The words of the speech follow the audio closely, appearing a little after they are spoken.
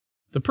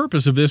The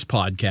purpose of this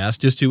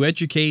podcast is to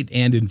educate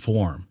and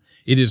inform.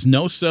 It is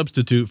no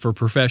substitute for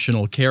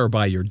professional care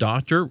by your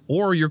doctor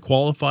or your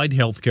qualified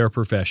healthcare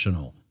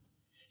professional.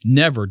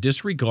 Never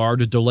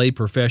disregard or delay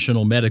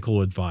professional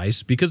medical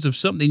advice because of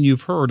something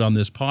you've heard on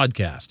this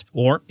podcast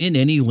or in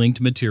any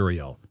linked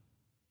material.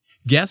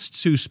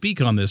 Guests who speak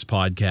on this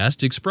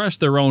podcast express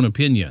their own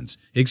opinions,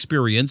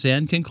 experience,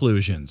 and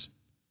conclusions.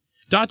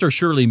 Dr.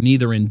 Shirley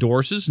neither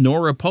endorses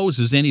nor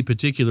opposes any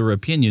particular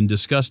opinion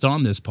discussed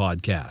on this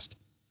podcast.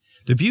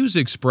 The views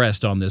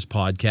expressed on this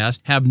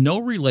podcast have no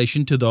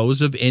relation to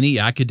those of any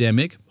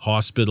academic,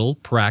 hospital,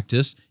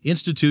 practice,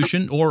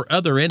 institution, or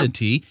other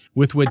entity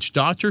with which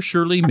Dr.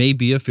 Shirley may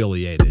be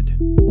affiliated.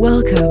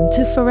 Welcome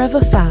to Forever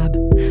Fab,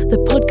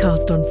 the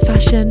podcast on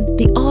fashion,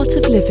 the art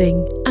of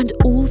living, and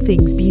all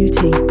things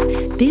beauty.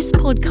 This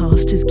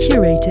podcast is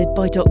curated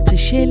by Dr.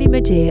 Shirley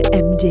Madere,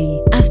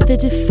 MD, as the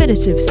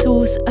definitive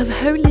source of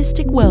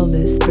holistic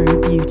wellness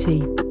through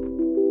beauty.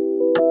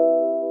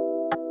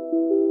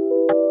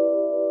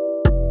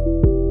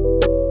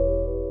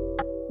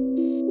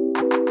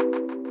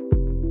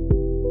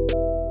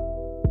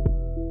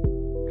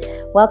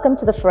 Welcome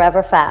to the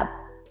Forever Fab,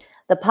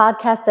 the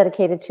podcast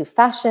dedicated to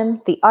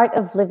fashion, the art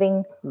of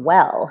living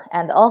well,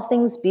 and all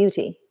things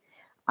beauty.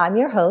 I'm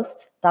your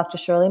host, Dr.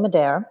 Shirley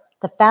Madere,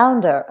 the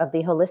founder of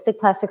the Holistic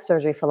Plastic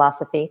Surgery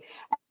Philosophy,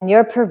 and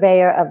your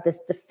purveyor of this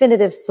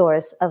definitive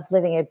source of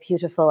living a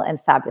beautiful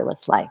and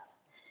fabulous life.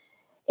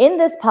 In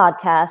this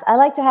podcast, I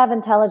like to have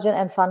intelligent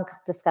and fun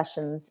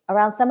discussions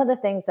around some of the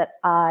things that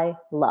I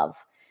love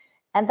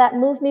and that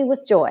move me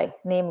with joy,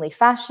 namely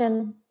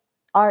fashion,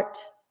 art,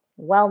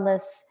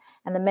 wellness,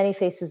 and the many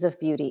faces of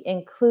beauty,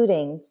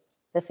 including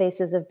the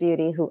faces of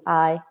beauty who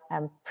I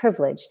am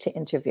privileged to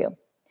interview.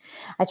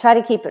 I try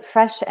to keep it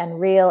fresh and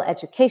real,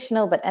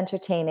 educational, but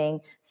entertaining,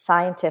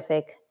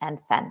 scientific, and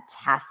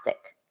fantastic.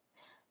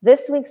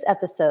 This week's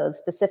episode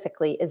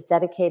specifically is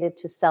dedicated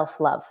to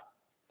self-love.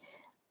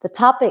 The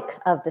topic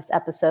of this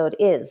episode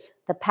is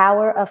the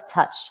power of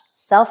touch,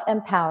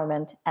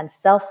 self-empowerment, and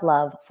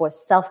self-love for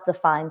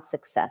self-defined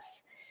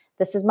success.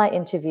 This is my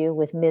interview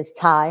with Ms.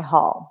 Ty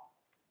Hall.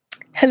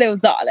 Hello,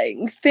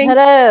 darling.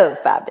 Hello,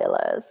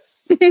 fabulous.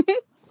 Let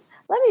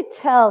me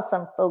tell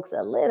some folks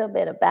a little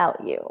bit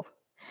about you.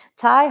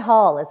 Ty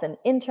Hall is an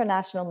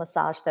international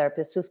massage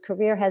therapist whose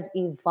career has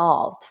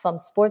evolved from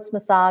sports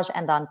massage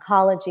and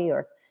oncology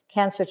or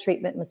cancer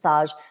treatment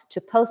massage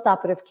to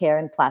post-operative care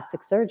and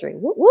plastic surgery.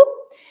 Whoop, whoop.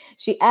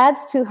 She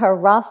adds to her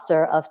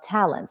roster of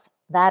talents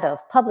that of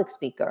public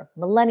speaker,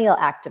 millennial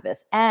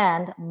activist,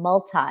 and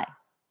multi-business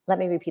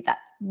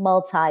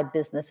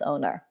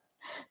owner.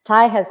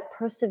 Ty has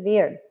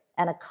persevered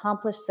and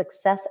accomplished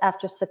success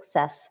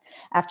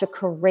after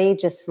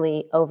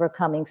courageously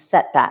overcoming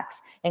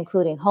setbacks,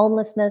 including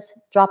homelessness,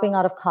 dropping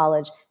out of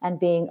college, and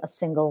being a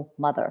single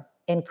mother.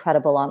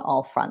 Incredible on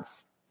all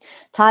fronts.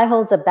 Ty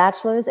holds a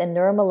bachelor's in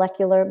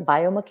neuromolecular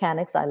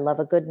biomechanics. I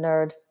love a good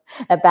nerd.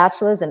 A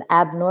bachelor's in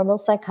abnormal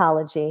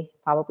psychology,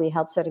 probably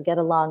helps her to get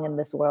along in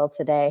this world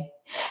today,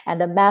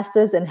 and a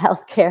master's in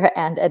healthcare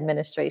and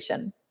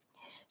administration.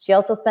 She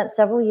also spent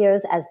several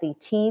years as the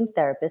teen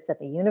therapist at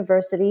the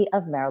University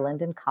of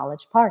Maryland in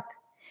College Park.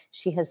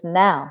 She has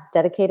now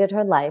dedicated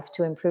her life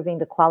to improving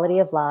the quality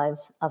of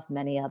lives of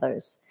many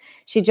others.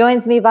 She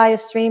joins me via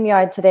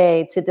StreamYard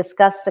today to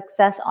discuss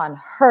success on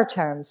her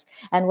terms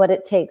and what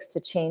it takes to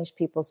change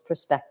people's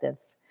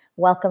perspectives.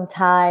 Welcome,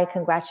 Ty.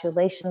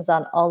 Congratulations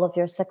on all of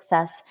your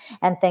success,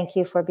 and thank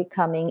you for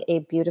becoming a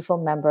beautiful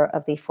member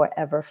of the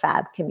Forever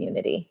Fab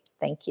community.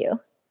 Thank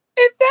you.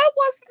 If that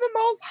wasn't the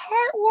most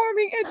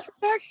heartwarming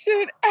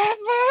introduction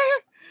ever,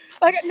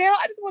 like now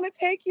I just want to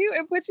take you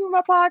and put you in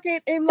my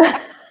pocket and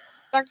like,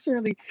 Dr.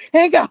 Shirley,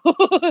 here you go.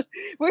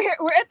 We're here.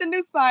 We're at the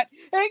new spot.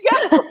 Here you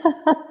go.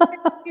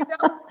 That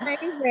was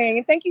amazing.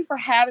 And thank you for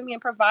having me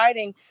and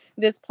providing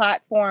this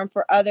platform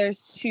for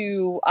others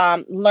to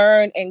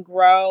learn and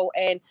grow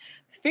and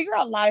figure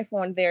out life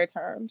on their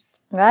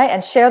terms. Right.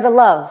 And share the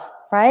love.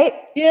 Right?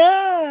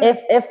 Yeah.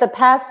 If the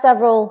past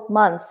several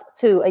months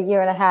to a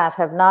year and a half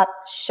have not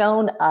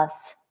shown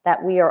us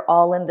that we are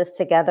all in this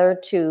together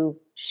to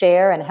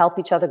share and help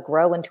each other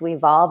grow and to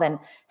evolve and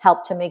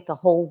help to make the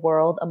whole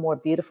world a more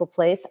beautiful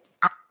place,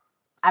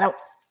 I'm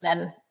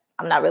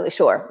not really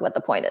sure what the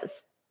point is.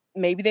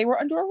 Maybe they were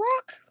under a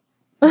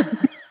rock.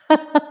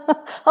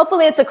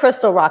 Hopefully it's a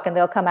crystal rock and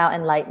they'll come out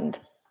enlightened.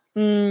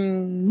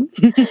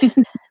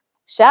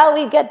 Shall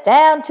we get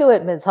down to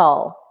it, Ms.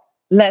 Hall?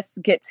 Let's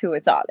get to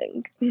it,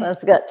 darling.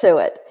 Let's get to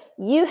it.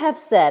 You have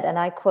said, and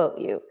I quote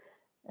you,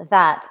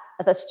 that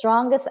the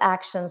strongest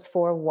actions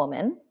for a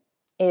woman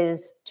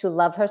is to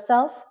love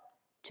herself,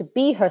 to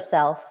be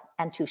herself,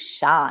 and to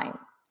shine.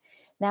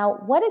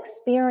 Now, what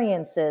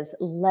experiences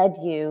led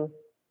you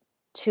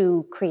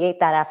to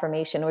create that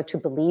affirmation or to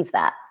believe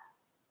that?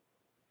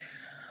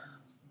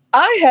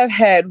 I have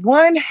had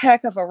one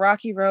heck of a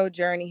rocky road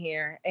journey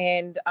here,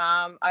 and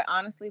I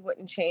honestly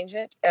wouldn't change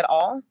it at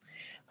all.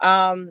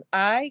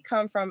 I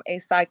come from a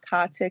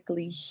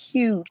psychotically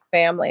huge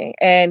family,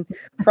 and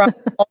from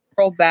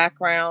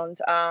background,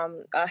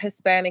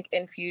 Hispanic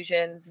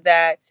infusions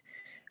that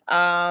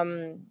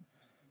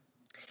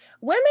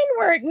women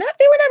were not,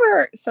 they were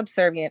never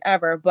subservient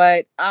ever,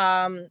 but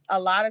a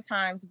lot of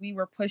times we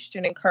were pushed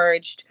and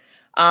encouraged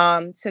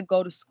to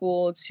go to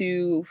school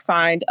to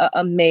find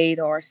a maid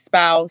or a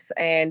spouse.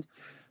 And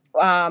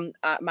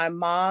my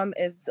mom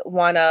is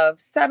one of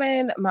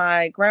 7.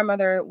 My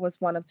grandmother was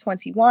one of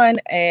 21.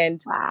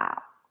 And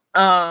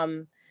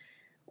Wow.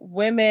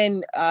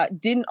 Women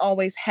didn't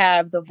always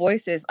have the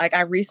voices. Like,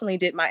 I recently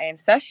did my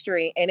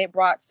ancestry, and it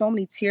brought so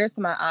many tears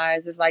to my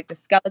eyes. It's like the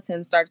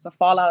skeletons started to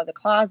fall out of the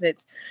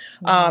closets.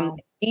 Wow.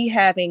 Me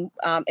having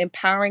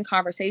empowering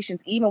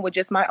conversations, even with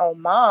just my own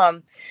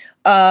mom,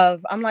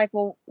 I'm like,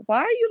 well,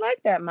 why are you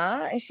like that,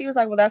 Ma? And she was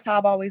like, well, that's how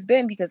I've always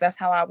been, because that's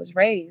how I was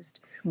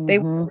raised. They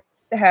Mhm.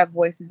 to have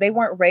voices. They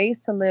weren't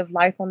raised to live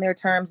life on their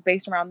terms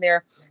based around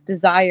their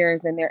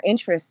desires and their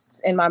interests.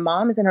 And my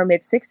mom is in her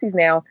mid 60s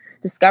now,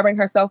 discovering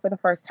herself for the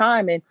first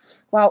time. And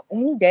while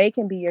any day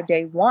can be your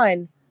day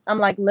one, I'm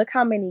like, look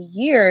how many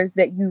years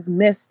that you've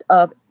missed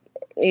of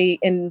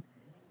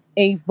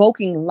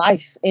evoking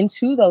life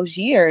into those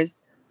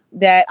years,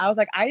 that I was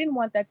like, I didn't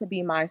want that to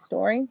be my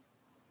story.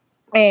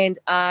 And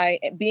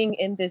being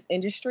in this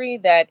industry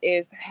that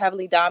is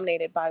heavily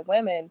dominated by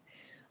women,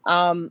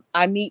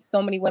 I meet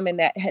so many women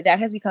that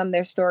has become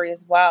their story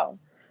as well.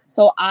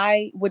 So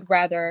I would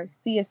rather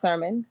see a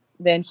sermon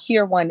than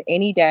hear one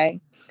any day.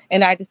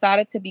 And I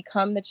decided to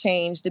become the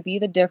change, to be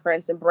the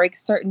difference, and break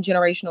certain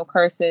generational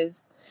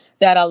curses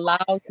that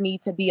allows me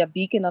to be a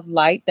beacon of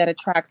light that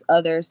attracts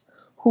others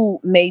who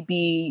may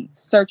be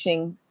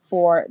searching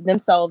for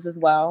themselves as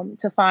well,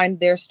 to find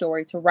their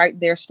story, to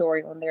write their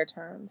story on their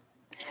terms.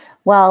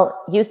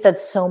 Well, you said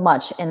so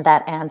much in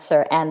that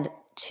answer. And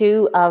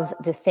 2 of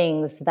the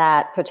things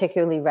that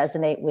particularly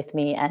resonate with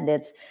me, and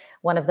it's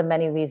one of the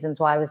many reasons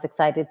why I was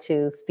excited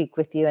to speak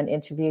with you and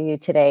interview you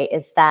today,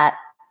 is that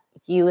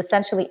you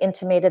essentially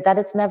intimated that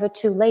it's never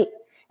too late.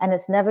 And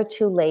it's never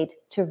too late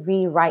to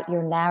rewrite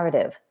your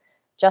narrative.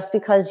 Just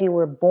because you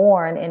were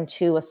born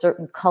into a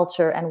certain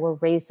culture and were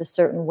raised a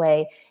certain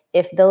way,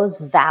 if those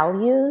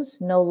values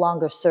no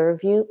longer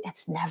serve you,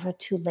 it's never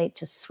too late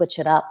to switch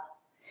it up.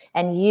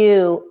 And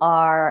you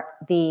are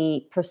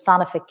the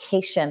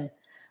personification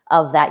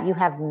of that. You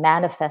have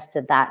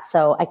manifested that.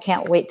 So I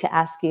can't wait to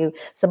ask you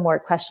some more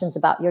questions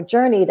about your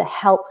journey to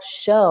help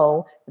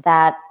show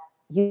that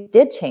you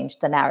did change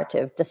the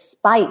narrative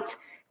despite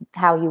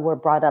how you were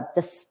brought up,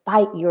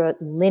 despite your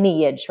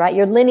lineage, right?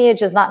 Your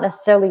lineage is not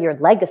necessarily your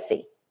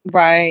legacy.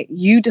 Right.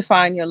 You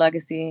define your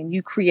legacy and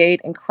you create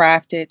and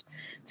craft it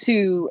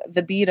to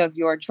the beat of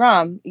your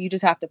drum. You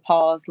just have to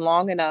pause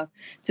long enough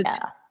to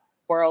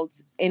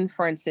world's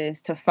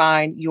inferences to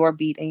find your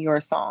beat and your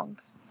song.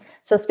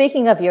 So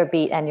speaking of your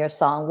beat and your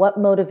song, what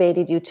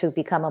motivated you to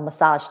become a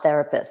massage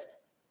therapist?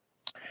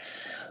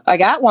 I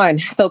got one.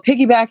 So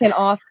piggybacking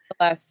off the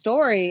last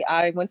story,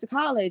 I went to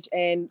college,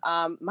 and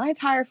my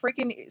entire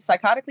freaking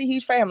psychotically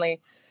huge family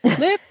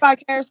lived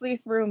vicariously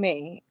through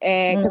me.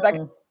 And because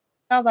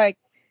I was like,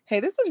 hey,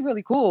 this is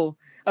really cool.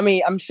 I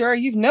mean, I'm sure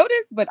you've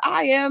noticed, but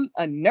I am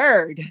a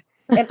nerd.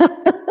 And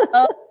I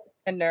love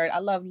a nerd. I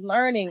love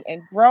learning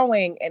and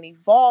growing and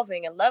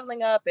evolving and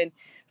leveling up and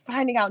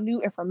finding out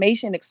new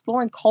information,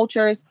 exploring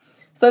cultures.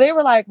 So they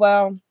were like,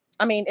 well,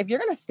 I mean, if you're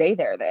going to stay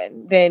there,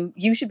 then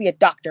you should be a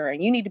doctor,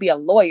 and you need to be a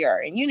lawyer,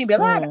 and you need to be a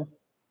lawyer.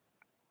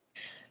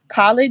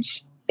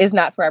 College is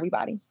not for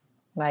everybody.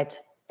 Right.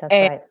 That's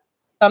right.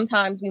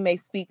 Sometimes we may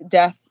speak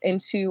death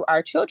into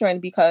our children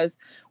because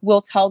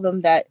we'll tell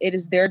them that it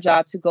is their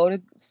job to go to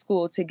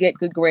school, to get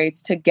good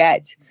grades, to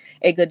get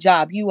a good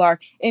job. You are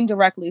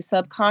indirectly,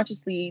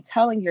 subconsciously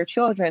telling your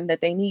children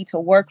that they need to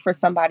work for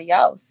somebody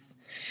else.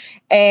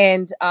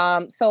 And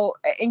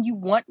and you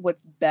want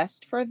what's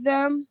best for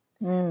them,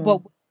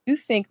 but what you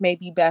think may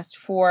be best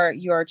for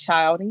your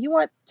child, and you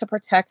want to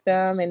protect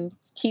them and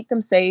keep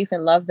them safe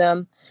and love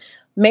them,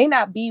 may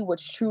not be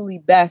what's truly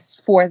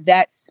best for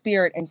that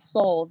spirit and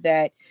soul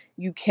that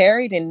you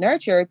carried and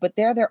nurtured, but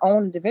they're their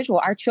own individual.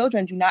 Our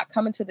children do not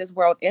come into this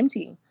world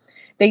empty.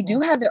 They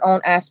do have their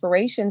own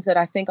aspirations that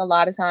I think a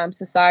lot of times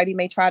society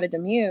may try to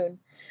demean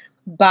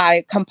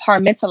by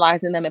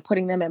compartmentalizing them and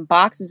putting them in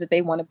boxes that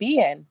they want to be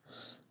in.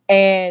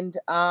 And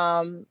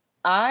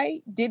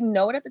I didn't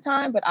know it at the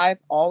time, but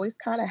I've always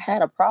kind of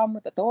had a problem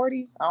with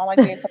authority. I don't like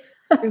being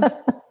told.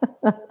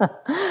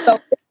 So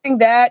fixing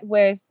that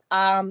with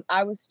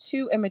I was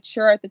too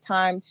immature at the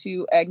time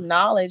to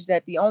acknowledge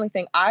that the only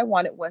thing I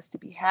wanted was to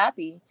be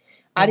happy.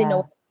 I didn't know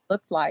what it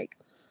looked like.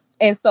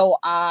 And so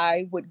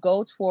I would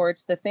go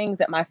towards the things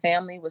that my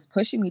family was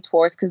pushing me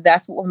towards because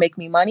that's what will make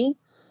me money.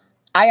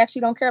 I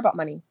actually don't care about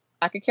money.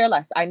 I could care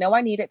less. I know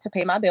I need it to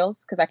pay my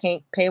bills because I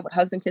can't pay it with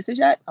hugs and kisses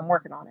yet. I'm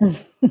working on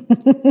it.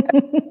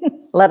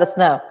 Let us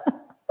know.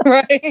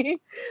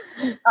 Right.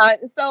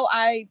 So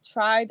I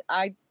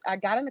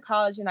got into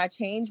college and I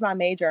changed my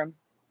major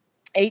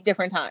 8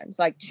 different times,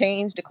 like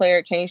changed,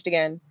 declared, changed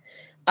again.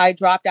 I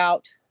dropped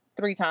out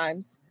 3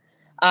 times.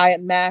 I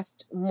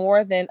amassed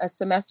more than a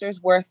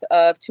semester's worth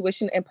of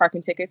tuition and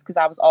parking tickets because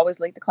I was always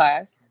late to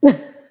class.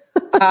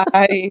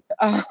 It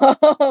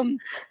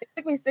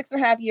took me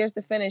 6.5 years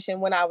to finish.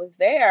 And when I was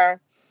there,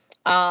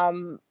 I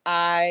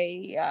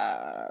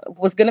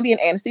was going to be an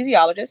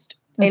anesthesiologist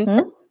and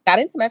got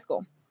into med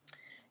school.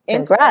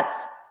 Congrats.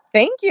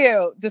 Thank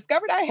you.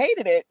 Discovered I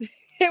hated it.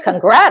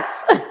 Congrats.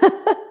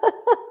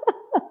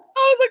 I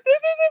was like, this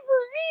isn't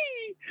for me.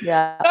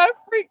 Yeah. I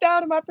freaked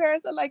out and my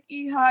parents are like,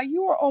 Iha,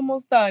 you are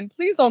almost done.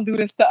 Please don't do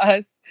this to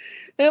us.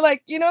 They're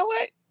like, you know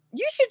what?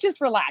 You should just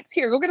relax.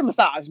 Here, go get a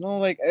massage. And I'm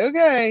like,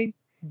 okay.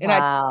 And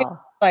Wow. I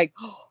like,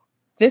 oh,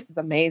 this is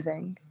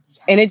amazing.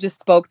 And it just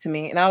spoke to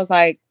me. And I was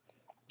like,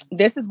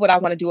 this is what I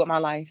want to do with my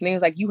life. And he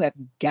was like, you have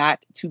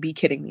got to be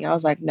kidding me. I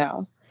was like,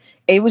 no.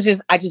 It was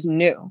just, I just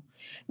knew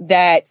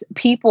that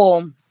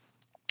people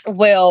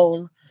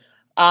will,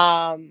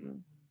 I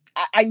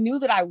knew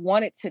that I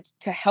wanted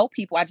to help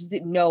people. I just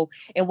didn't know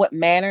in what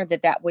manner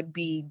that would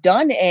be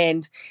done.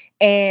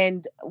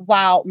 And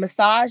while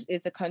massage is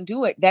the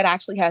conduit, that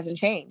actually hasn't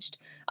changed.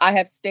 I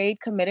have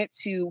stayed committed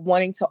to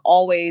wanting to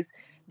always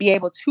be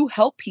able to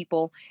help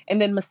people.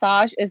 And then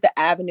massage is the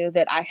avenue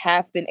that I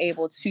have been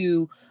able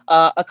to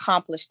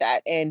accomplish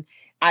that. And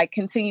I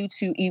continue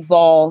to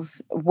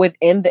evolve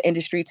within the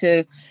industry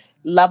to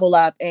level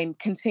up and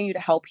continue to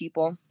help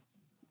people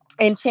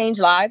and change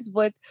lives,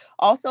 with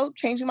also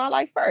changing my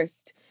life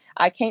first.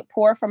 I can't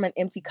pour from an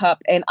empty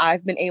cup, and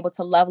I've been able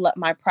to level up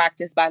my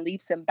practice by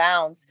leaps and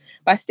bounds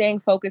by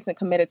staying focused and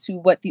committed to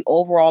what the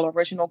overall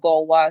original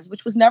goal was,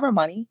 which was never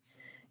money.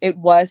 It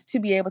was to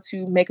be able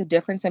to make a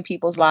difference in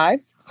people's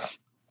lives.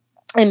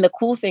 And the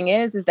cool thing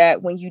is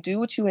that when you do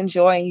what you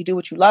enjoy and you do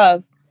what you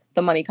love,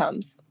 the money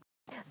comes.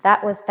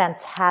 That was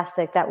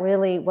fantastic. That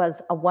really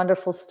was a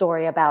wonderful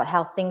story about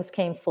how things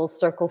came full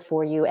circle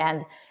for you,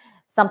 and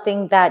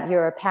something that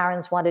your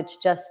parents wanted to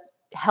just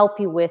help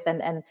you with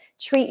and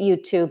treat you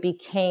to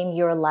became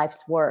your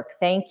life's work.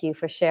 Thank you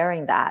for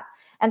sharing that.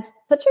 And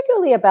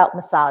particularly about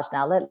massage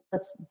now,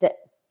 let's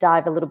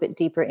dive a little bit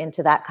deeper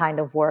into that kind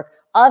of work,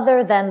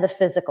 other than the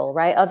physical,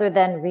 right? Other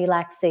than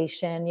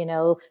relaxation,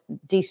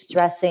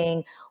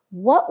 de-stressing.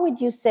 What would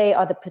you say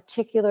are the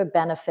particular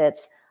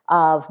benefits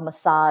of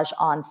massage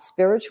on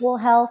spiritual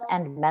health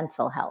and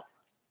mental health?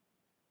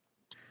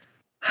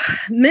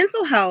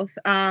 Mental health,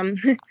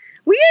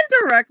 we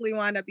indirectly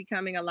wind up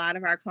becoming a lot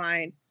of our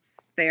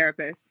clients'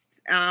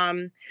 therapists,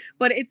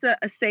 but it's a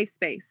safe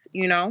space,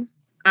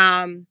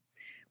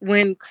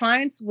 when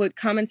clients would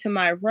come into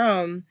my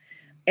room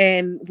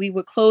and we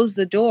would close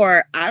the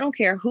door, I don't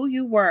care who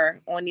you were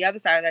on the other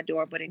side of that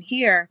door, but in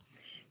here,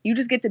 you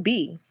just get to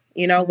be,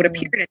 with a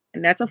period,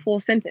 and that's a full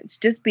sentence,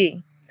 just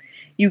be.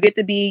 You get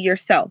to be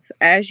yourself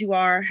as you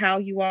are, how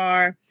you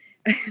are.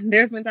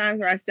 There's been times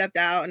where I stepped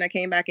out and I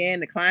came back in,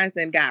 the clients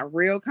then got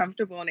real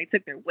comfortable and they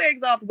took their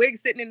wigs off,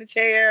 wigs sitting in the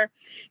chair,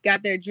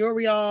 got their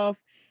jewelry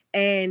off.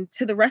 And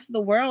to the rest of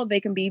the world, they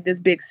can be this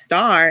big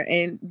star.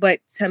 But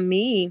to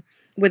me,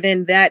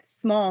 within that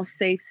small,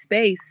 safe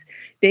space,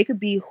 they could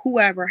be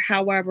whoever,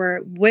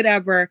 however,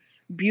 whatever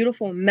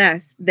beautiful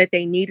mess that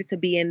they needed to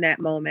be in that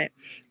moment.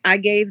 I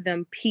gave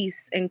them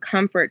peace and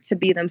comfort to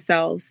be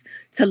themselves,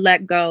 to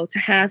let go, to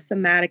have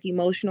somatic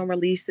emotional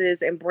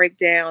releases and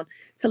breakdown,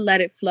 to let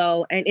it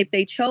flow. And if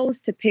they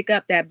chose to pick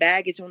up that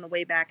baggage on the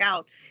way back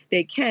out,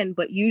 they can,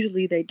 but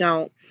usually they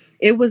don't.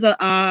 It was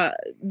a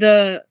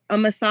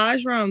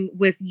massage room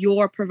with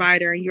your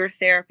provider and your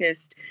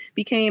therapist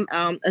became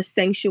a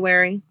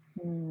sanctuary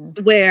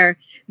where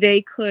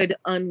they could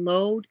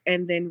unload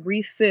and then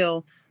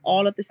refill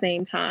all at the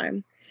same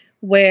time,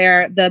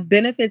 where the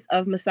benefits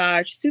of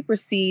massage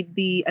supersede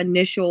the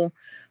initial,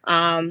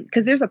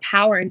 because there's a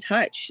power in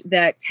touch,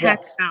 that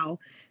tactile,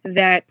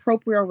 that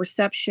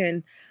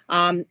proprioception.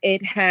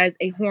 It has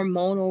a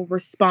hormonal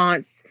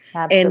response.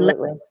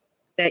 Absolutely. And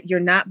that you're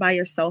not by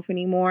yourself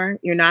anymore.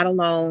 You're not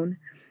alone.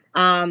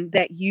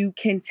 That you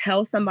can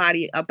tell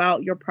somebody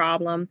about your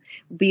problem,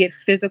 be it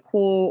physical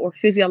or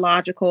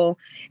physiological,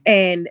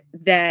 and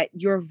that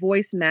your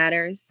voice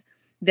matters,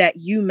 that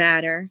you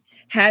matter.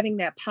 Having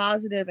that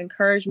positive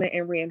encouragement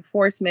and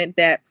reinforcement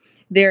that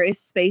there is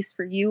space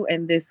for you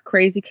in this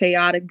crazy,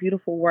 chaotic,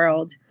 beautiful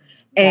world.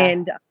 Yeah.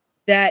 And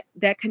that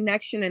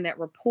connection and that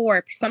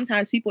rapport,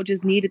 sometimes people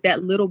just needed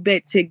that little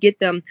bit to get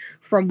them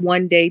from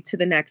one day to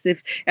the next.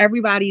 If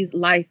everybody's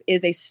life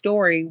is a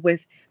story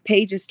with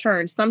pages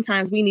turned,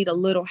 sometimes we need a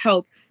little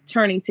help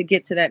turning to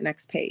get to that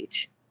next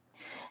page.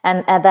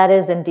 And that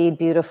is indeed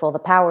beautiful. The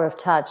power of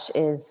touch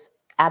is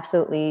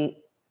absolutely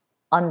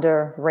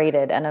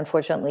underrated and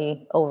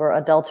unfortunately over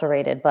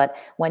adulterated, but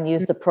when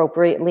used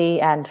appropriately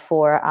and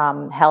for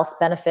health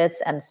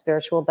benefits and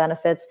spiritual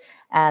benefits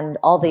and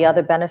all the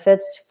other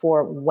benefits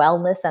for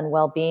wellness and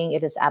well-being,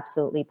 it is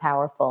absolutely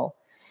powerful.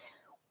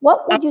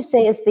 What would you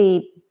say is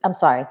I'm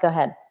sorry, go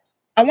ahead.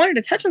 I wanted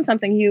to touch on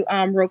something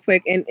real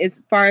quick. And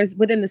as far as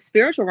within the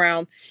spiritual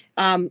realm,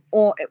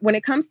 or when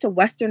it comes to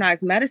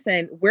westernized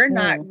medicine, we're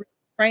not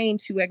trained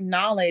to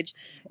acknowledge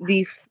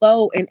the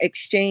flow and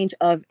exchange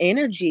of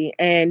energy,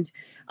 and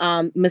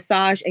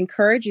massage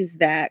encourages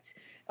that,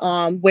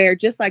 where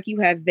just like you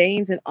have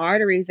veins and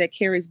arteries that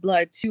carries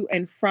blood to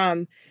and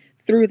from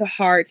through the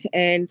heart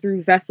and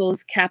through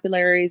vessels,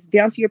 capillaries,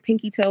 down to your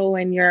pinky toe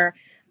and your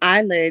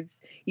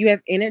eyelids. You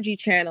have energy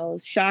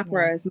channels,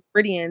 chakras,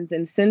 meridians,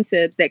 and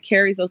sensibs that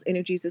carries those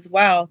energies as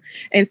well.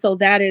 And so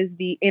that is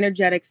the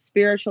energetic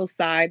spiritual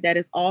side that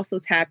is also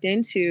tapped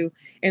into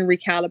and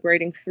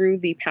recalibrating through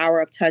the power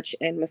of touch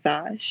and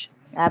massage.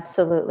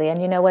 Absolutely.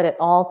 And you know what? It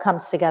all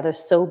comes together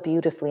so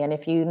beautifully. And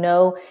if you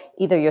know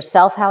either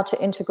yourself how to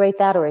integrate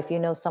that, or if you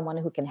know someone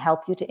who can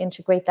help you to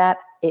integrate that,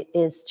 it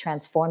is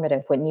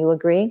transformative. Wouldn't you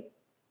agree?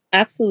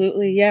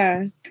 Absolutely.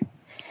 Yeah.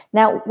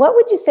 Now, what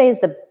would you say is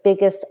the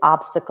biggest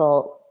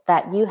obstacle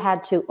that you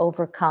had to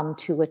overcome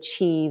to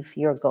achieve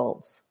your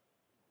goals?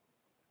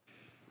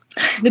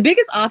 The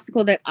biggest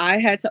obstacle that I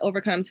had to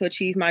overcome to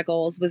achieve my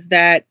goals was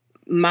that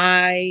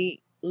my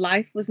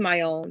life was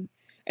my own,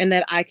 and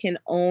that I can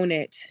own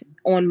it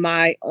on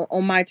my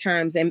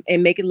terms and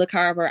make it look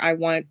however I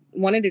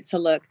wanted it to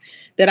look.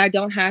 That I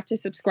don't have to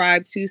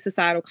subscribe to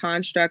societal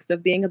constructs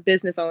of being a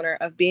business owner,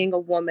 of being a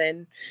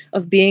woman,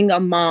 of being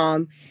a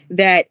mom.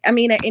 That, I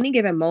mean, at any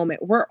given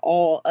moment, we're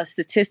all a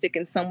statistic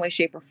in some way,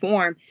 shape, or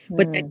form,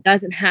 but that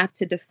doesn't have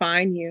to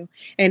define you.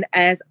 And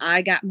as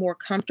I got more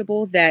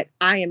comfortable that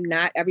I am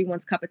not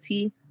everyone's cup of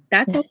tea,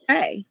 that's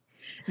okay.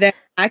 That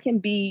I can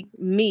be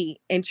me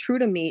and true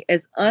to me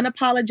as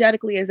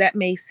unapologetically as that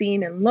may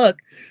seem and look,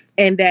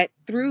 and that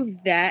through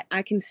that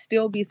I can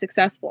still be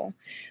successful.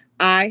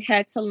 I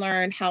had to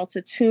learn how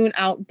to tune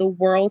out the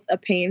world's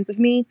opinions of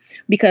me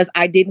because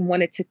I didn't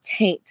want it to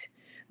taint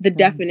the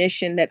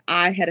definition that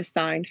I had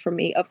assigned for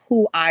me of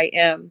who I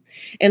am,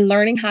 and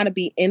learning how to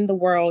be in the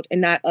world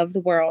and not of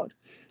the world.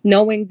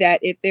 Knowing that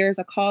if there's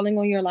a calling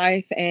on your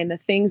life and the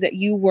things that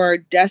you were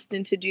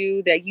destined to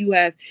do, that you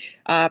have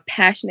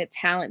passionate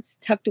talents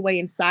tucked away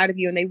inside of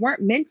you, and they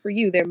weren't meant for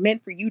you, they're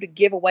meant for you to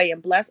give away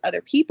and bless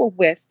other people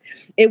with,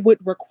 it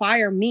would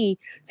require me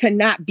to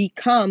not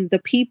become the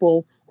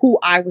people who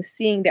I was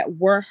seeing that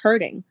were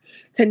hurting,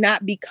 to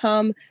not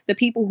become the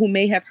people who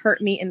may have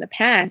hurt me in the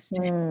past,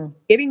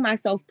 giving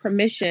myself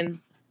permission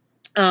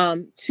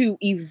to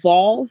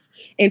evolve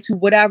into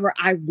whatever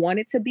I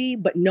wanted to be,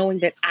 but knowing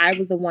that I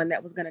was the one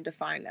that was going to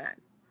define that.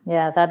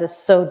 Yeah, that is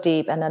so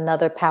deep, and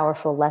another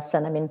powerful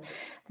lesson. I mean,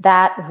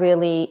 that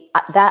really,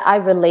 that I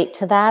relate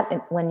to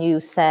that when you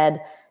said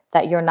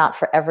that you're not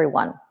for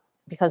everyone.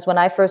 Because when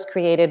I first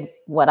created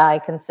what I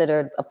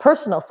considered a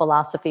personal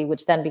philosophy,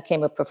 which then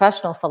became a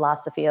professional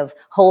philosophy of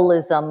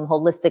holism,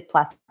 holistic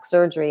plastic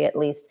surgery, at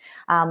least,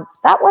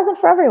 that wasn't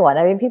for everyone.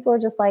 I mean, people were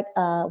just like,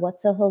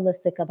 what's so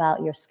holistic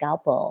about your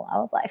scalpel? I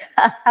was like,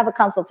 have a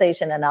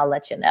consultation and I'll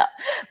let you know.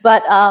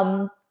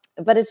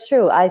 But it's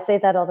true. I say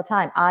that all the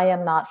time. I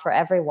am not for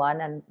everyone,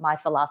 and my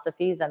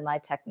philosophies and my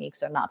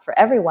techniques are not for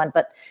everyone,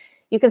 but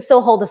you can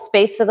still hold a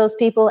space for those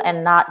people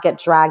and not get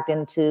dragged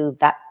into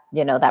that,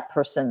 you know, that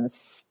person's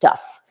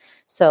stuff.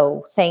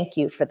 So thank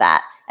you for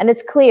that. And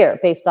it's clear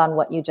based on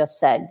what you just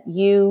said,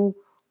 you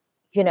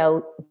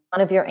know, one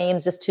of your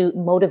aims is to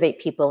motivate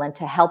people and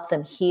to help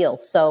them heal.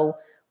 So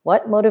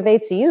what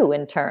motivates you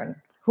in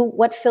turn?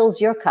 What fills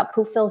your cup?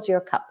 Who fills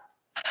your cup?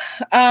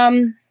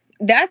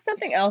 That's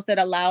something else that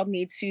allowed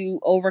me to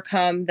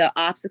overcome the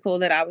obstacle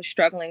that I was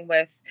struggling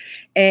with,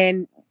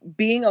 and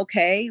being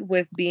okay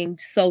with being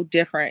so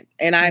different.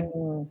 And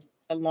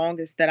the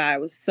longest that I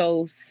was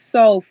so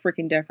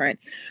freaking different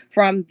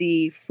from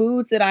the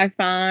foods that I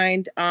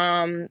find,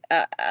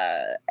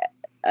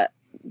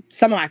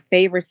 some of my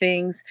favorite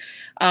things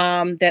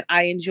that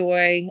I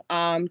enjoy,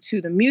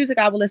 to the music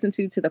I would listen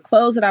to the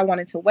clothes that I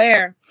wanted to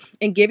wear,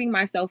 and giving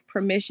myself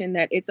permission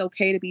that it's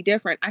okay to be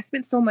different. I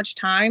spent so much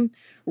time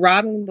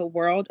robbing the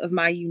world of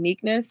my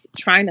uniqueness,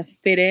 trying to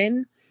fit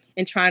in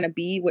and trying to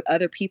be what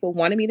other people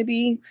wanted me to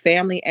be,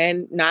 family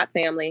and not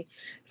family,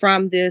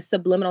 from the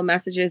subliminal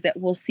messages that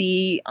we'll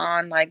see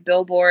on like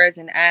billboards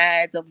and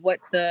ads of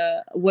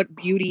what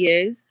beauty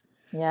is.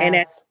 Yes. And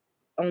that's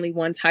only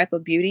one type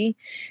of beauty.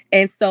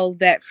 And so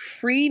that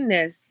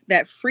freeness,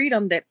 that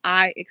freedom that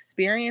I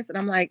experienced, and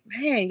I'm like,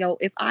 man, yo,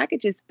 if I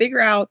could just figure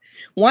out,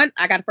 one,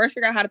 I got to first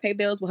figure out how to pay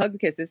bills with hugs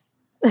and kisses.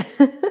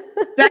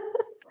 Second,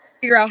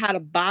 figure out how to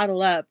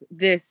bottle up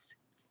this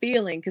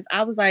feeling. Because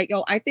I was like,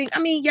 yo,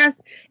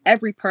 yes,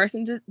 every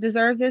person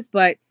deserves this,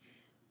 but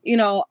you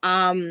know,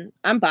 I'm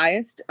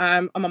biased.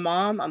 I'm a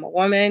mom. I'm a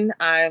woman.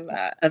 I'm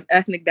of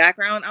ethnic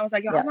background. I was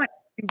like, yo, I want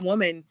every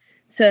woman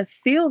to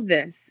feel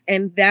this.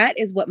 And that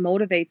is what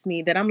motivates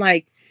me, that I'm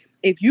like,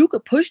 if you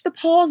could push the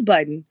pause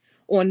button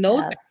on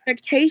those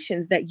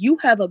expectations that you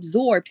have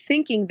absorbed,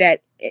 thinking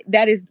that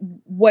that is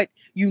what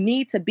you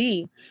need to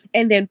be,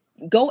 and then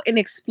go and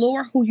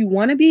explore who you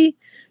want to be,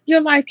 your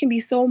life can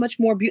be so much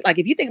more beautiful. Like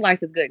if you think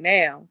life is good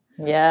now,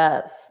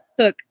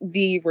 took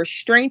the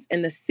restraints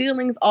and the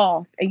ceilings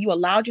off, and you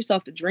allowed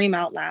yourself to dream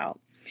out loud.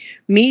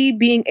 Me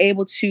being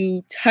able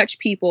to touch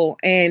people,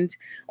 and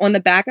on the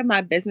back of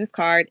my business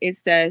card, it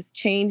says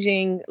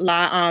changing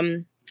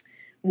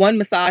one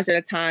massage at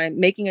a time,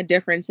 making a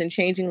difference and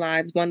changing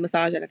lives one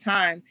massage at a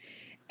time.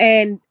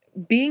 And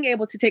being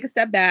able to take a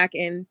step back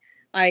and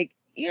like,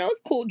 you know,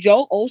 it's cool.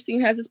 Joel Osteen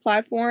has his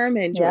platform,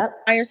 and Joel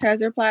Myers has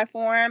their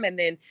platform. And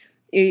then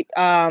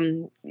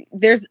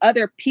there's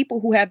other people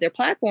who have their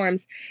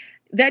platforms.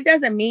 That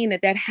doesn't mean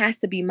that that has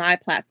to be my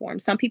platform.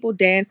 Some people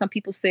dance, some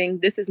people sing.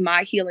 This is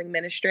my healing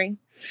ministry.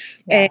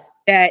 And Yes.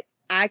 that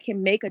I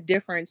can make a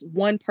difference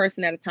one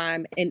person at a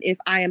time. And if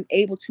I am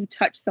able to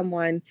touch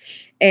someone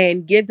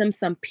and give them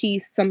some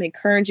peace, some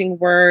encouraging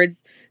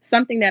words,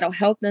 something that'll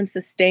help them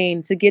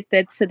sustain to get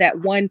that to that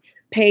one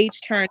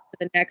page turn to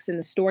the next in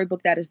the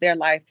storybook that is their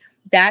life,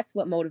 that's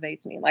what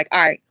motivates me. Like,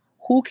 all right,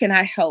 who can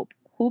I help?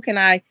 Who can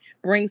I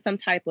bring some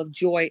type of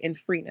joy and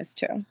freeness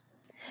to?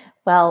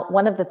 Well,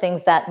 one of the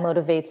things that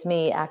motivates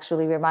me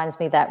actually reminds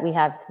me that we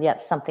have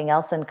yet something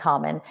else in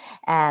common.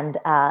 And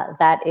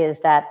that is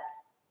that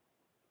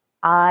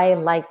I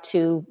like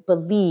to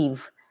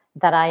believe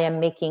that I am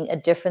making a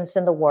difference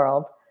in the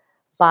world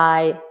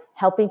by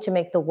helping to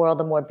make the world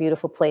a more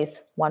beautiful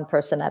place, one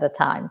person at a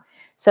time.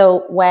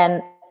 So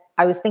when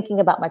I was thinking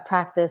about my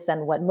practice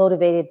and what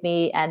motivated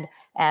me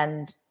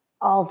and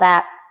all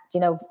that,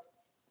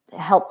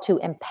 help to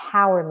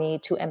empower me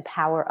to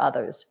empower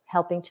others,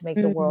 helping to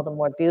make the world a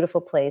more beautiful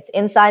place,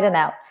 inside and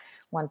out,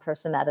 one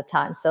person at a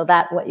time. So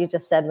that what you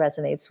just said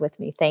resonates with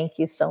me. Thank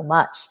you so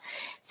much.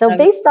 So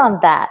based on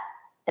that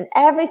and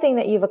everything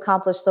that you've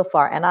accomplished so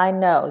far, and I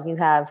know you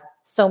have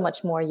so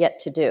much more yet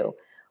to do,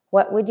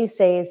 what would you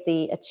say is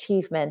the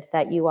achievement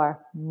that you are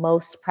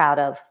most proud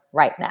of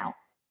right now?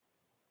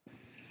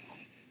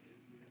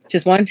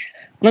 Just one.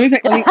 Let me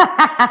pick one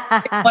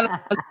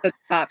at the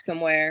top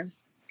somewhere.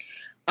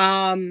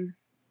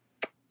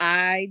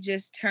 I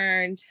just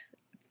turned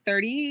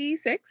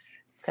 36.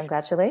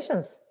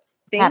 Congratulations.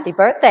 Thank Happy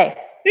birthday.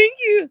 Thank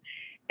you.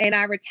 And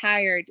I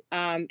retired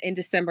in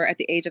December at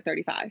the age of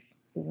 35.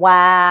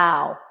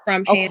 Wow.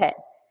 Okay.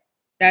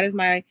 That is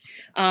my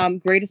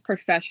greatest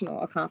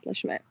professional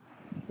accomplishment.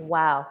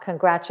 Wow.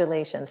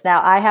 Congratulations.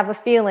 Now, I have a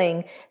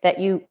feeling that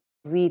you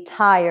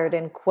retired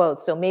in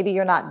quotes. So maybe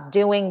you're not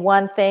doing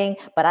one thing,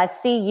 but I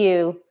see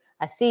you,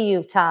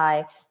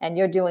 Ty, and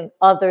you're doing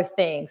other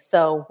things.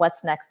 So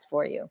what's next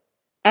for you?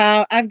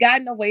 I've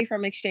gotten away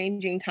from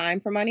exchanging time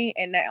for money,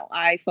 and now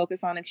I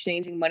focus on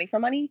exchanging money for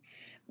money.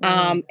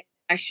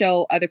 I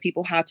show other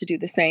people how to do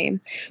the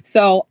same.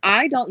 So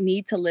I don't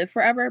need to live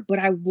forever, but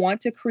I want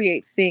to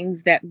create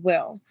things that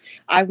will.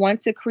 I want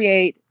to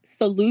create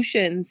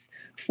solutions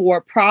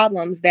for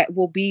problems that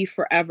will be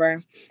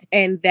forever,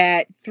 and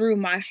that through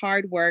my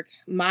hard work,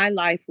 my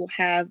life will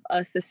have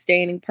a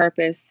sustaining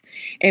purpose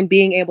and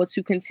being able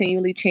to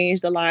continually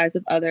change the lives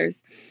of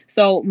others.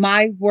 So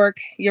my work,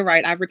 you're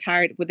right, I've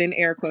retired within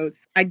air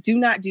quotes. I do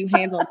not do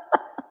hands-on.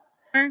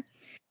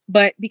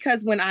 But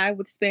because when I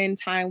would spend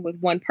time with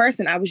one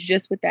person, I was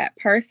just with that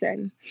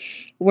person.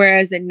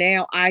 Whereas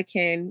now I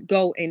can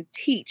go and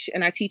teach,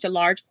 and I teach a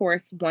large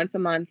course once a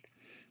month.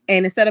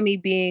 And instead of me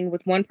being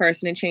with one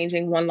person and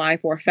changing one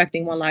life or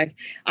affecting one life,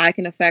 I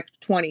can affect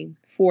 20,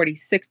 40,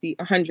 60,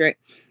 100.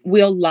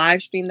 We'll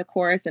live stream the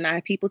course, and I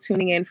have people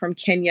tuning in from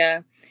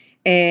Kenya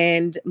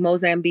and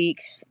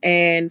Mozambique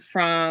and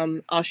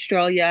from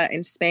Australia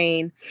and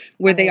Spain,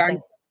 where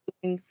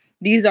Amazing.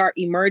 these are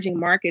emerging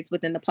markets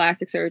within the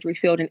plastic surgery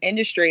field and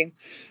industry,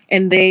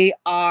 and they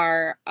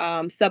are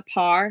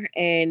subpar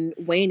and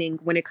waning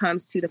when it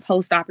comes to the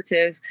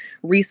post-operative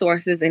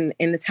resources and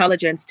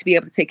intelligence to be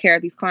able to take care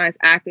of these clients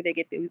after they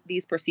get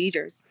these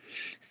procedures.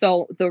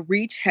 So the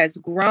reach has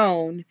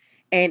grown,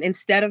 and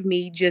instead of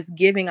me just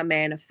giving a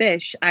man a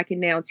fish, I can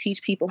now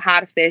teach people how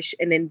to fish,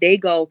 and then they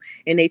go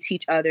and they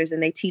teach others,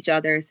 and they teach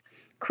others,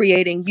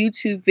 creating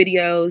YouTube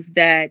videos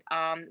that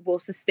will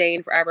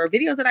sustain forever.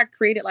 Videos that I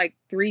created like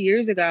 3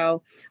 years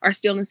ago are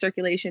still in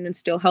circulation and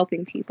still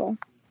helping people.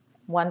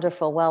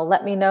 Wonderful. Well,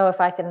 let me know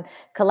if I can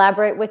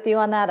collaborate with you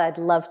on that. I'd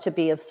love to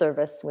be of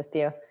service with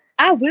you.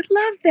 I would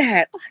love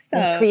that. Awesome.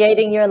 And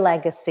creating your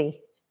legacy.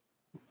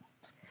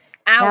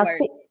 Ours.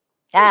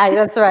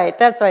 That's right.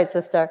 That's right,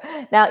 sister.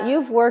 Now,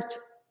 you've worked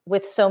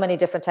with so many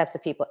different types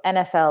of people,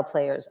 NFL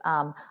players,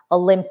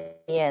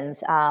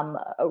 Olympians,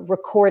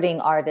 recording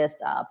artists,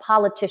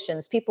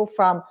 politicians, people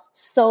from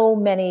so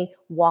many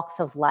walks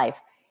of life.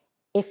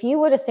 If you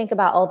were to think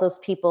about all those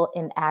people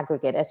in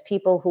aggregate as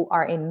people who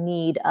are in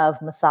need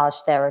of massage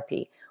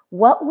therapy,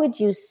 what would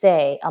you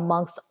say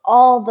amongst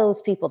all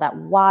those people, that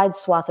wide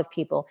swath of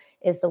people,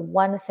 is the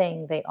one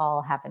thing they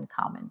all have in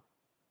common?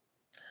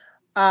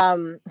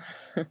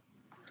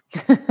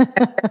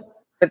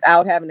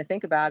 Without having to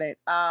think about it,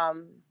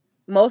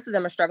 most of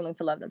them are struggling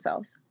to love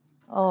themselves.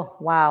 Oh,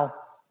 wow.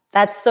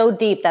 That's so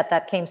deep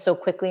that came so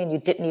quickly and you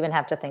didn't even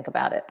have to think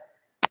about it.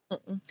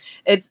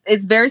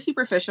 It's very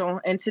superficial,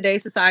 and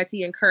today's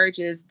society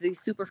encourages the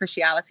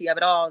superficiality of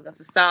it all, the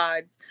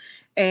facades,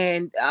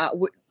 and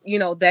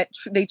that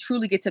they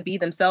truly get to be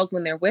themselves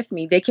when they're with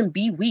me. They can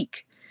be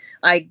weak.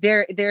 Like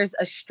there's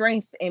a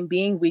strength in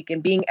being weak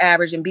and being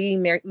average and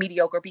being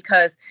mediocre,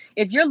 because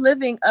if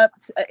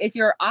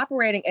you're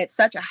operating at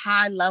such a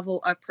high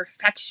level of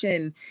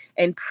perfection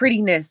and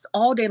prettiness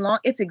all day long,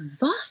 it's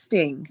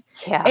exhausting.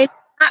 Yeah. It's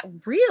not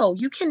real.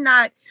 You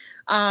cannot,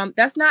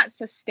 that's not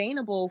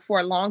sustainable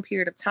for a long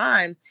period of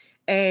time.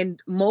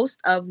 And most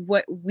of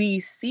what we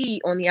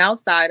see on the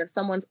outside of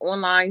someone's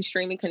online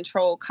streaming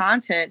control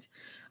content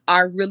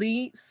are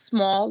really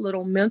small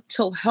little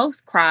mental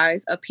health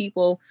cries of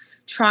people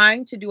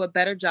trying to do a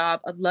better job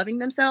of loving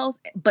themselves,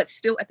 but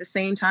still at the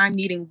same time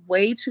needing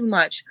way too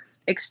much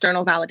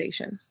external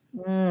validation.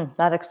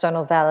 That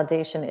external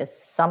validation is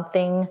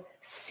something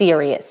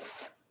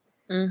serious.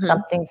 Mm-hmm.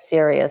 Something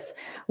serious.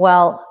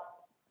 Well,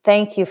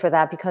 thank you for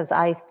that, because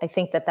I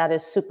think that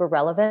is super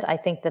relevant. I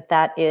think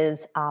that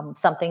is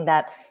something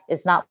that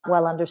is not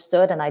well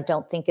understood, and I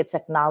don't think it's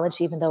acknowledged,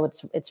 even though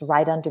it's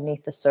right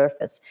underneath the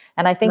surface.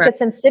 And I think Right.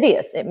 it's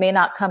insidious. It may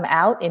not come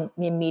out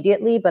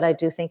immediately, but I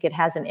do think it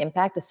has an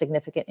impact, a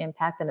significant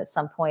impact, and at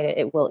some point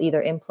it will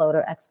either implode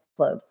or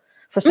explode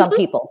for some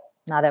people,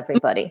 not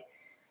everybody.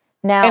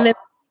 Now, And then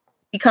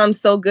become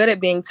so good at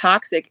being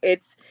toxic,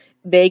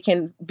 they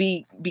can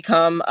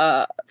become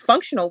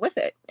functional with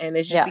it, and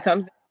it just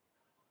becomes.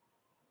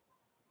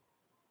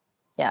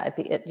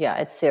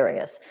 It's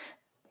serious.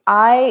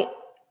 I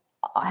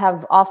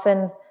have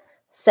often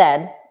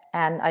said,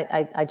 and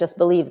I just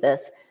believe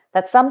this,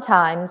 that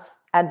sometimes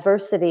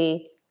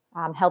adversity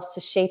helps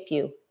to shape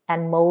you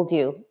and mold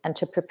you and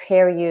to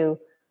prepare you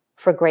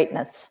for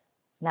greatness.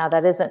 Now,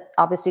 that isn't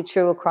obviously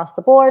true across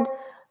the board,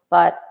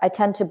 but I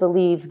tend to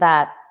believe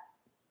that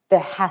there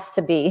has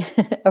to be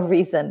a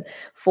reason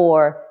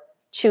for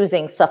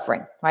choosing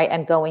suffering, right?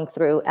 And going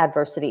through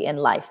adversity in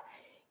life.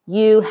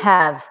 You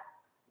have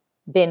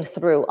been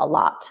through a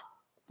lot.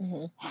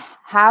 Mm-hmm.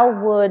 How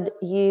would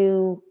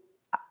you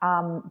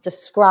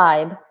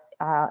describe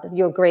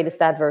your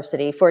greatest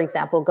adversity? For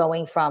example,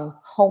 going from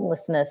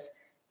homelessness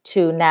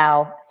to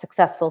now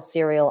successful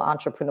serial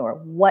entrepreneur.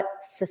 What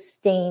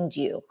sustained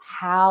you?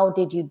 How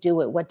did you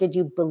do it? What did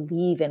you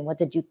believe in? What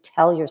did you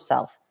tell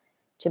yourself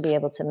to be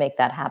able to make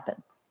that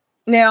happen?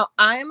 Now,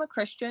 I am a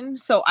Christian,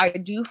 so I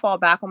do fall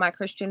back on my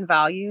Christian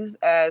values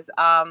as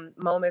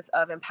moments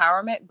of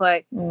empowerment.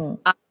 But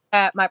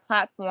at my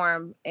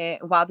platform, and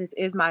while this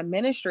is my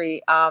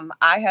ministry,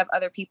 I have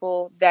other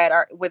people that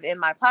are within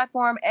my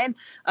platform and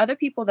other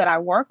people that I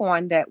work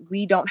on that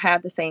we don't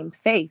have the same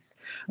faith.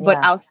 Yeah. But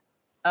outside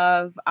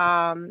of,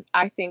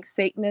 I think,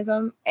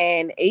 Satanism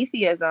and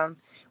atheism,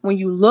 when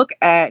you look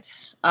at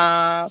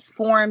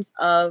forms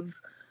of,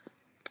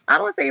 I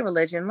don't want to say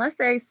religion, let's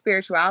say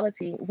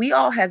spirituality, we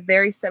all have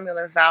very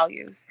similar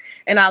values.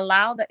 And I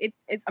allow that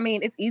it's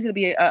easy to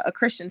be a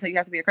Christian until you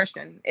have to be a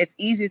Christian. It's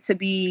easy to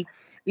be,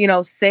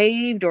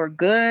 saved or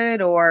good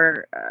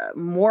or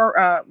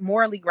more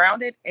morally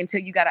grounded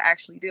until you got to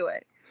actually do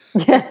it.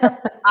 So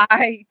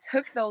I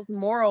took those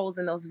morals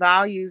and those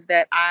values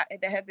that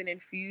have been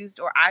infused,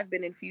 or I've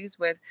been infused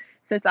with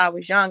since I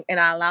was young, and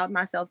I allowed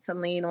myself to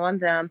lean on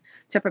them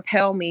to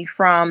propel me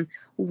from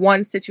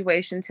one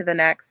situation to the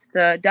next.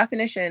 The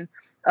definition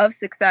of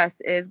success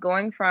is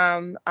going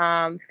from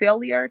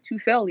failure to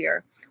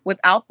failure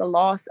without the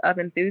loss of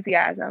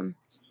enthusiasm.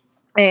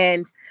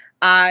 And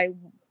I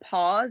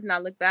pause and I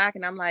look back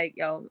and I'm like,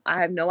 yo,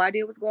 I have no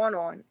idea what's going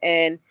on.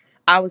 And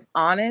I was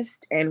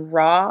honest and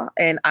raw,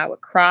 and I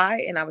would cry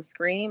and I would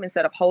scream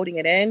instead of holding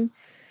it in.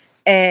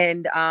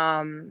 And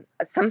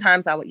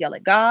sometimes I would yell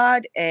at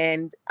God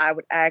and I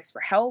would ask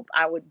for help.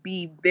 I would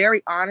be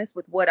very honest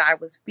with what I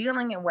was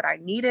feeling and what I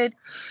needed.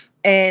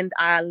 And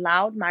I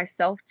allowed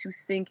myself to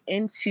sink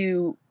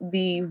into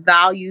the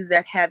values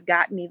that have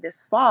gotten me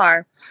this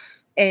far,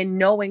 and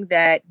knowing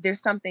that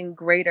there's something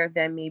greater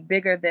than me,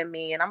 bigger than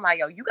me. And I'm like,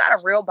 yo, you got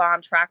a real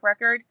bomb track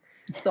record.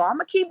 So I'm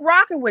going to keep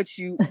rocking with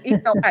you.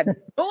 Even though I have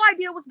no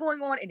idea what's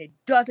going on and it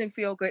doesn't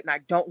feel good and I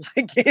don't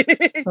like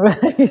it.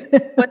 Right.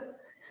 But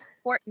the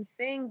important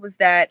thing was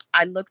that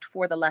I looked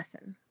for the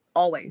lesson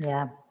always.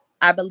 Yeah.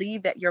 I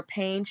believe that your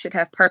pain should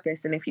have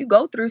purpose. And if you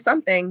go through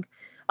something,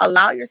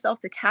 allow yourself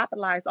to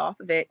capitalize off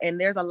of it. And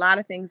there's a lot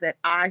of things that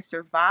I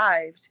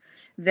survived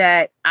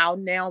that I'll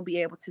now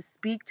be able to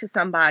speak to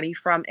somebody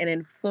from an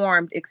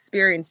informed,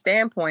 experienced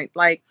standpoint.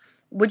 Like,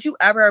 would you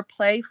ever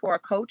play for a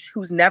coach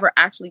who's never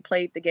actually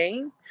played the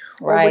game?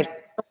 Or would you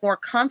feel more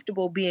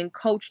comfortable being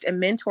coached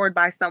and mentored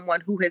by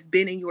someone who has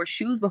been in your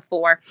shoes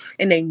before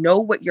and they know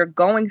what you're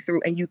going through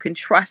and you can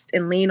trust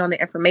and lean on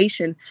the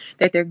information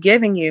that they're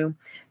giving you?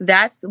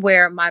 That's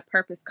where my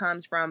purpose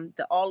comes from,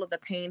 all of the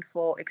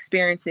painful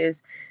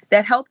experiences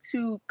that helped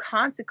to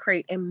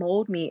consecrate and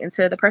mold me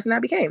into the person I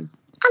became.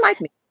 I like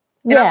me.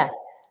 And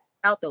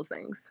out those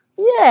things.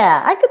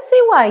 Yeah, I could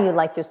see why you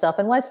like yourself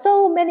and why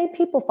so many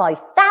people follow you.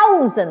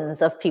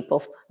 Thousands of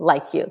people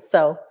like you.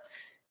 So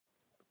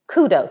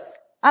kudos.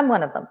 I'm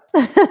one of them.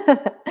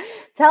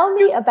 Tell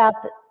me about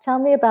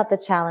the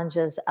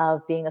challenges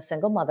of being a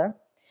single mother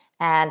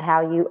and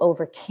how you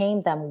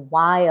overcame them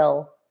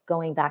while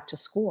going back to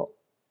school.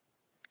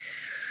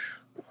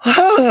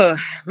 Oh,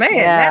 man.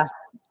 Yeah,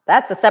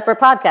 that's a separate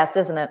podcast,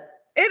 isn't it?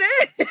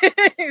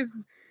 It is.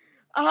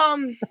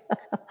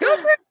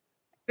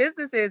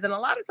 Businesses, and a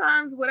lot of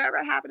times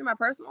whatever happened in my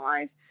personal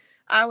life,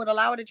 I would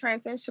allow it to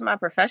transition to my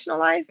professional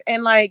life.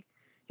 And like,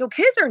 your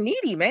kids are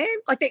needy, man.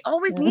 Like, they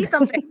always need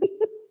something.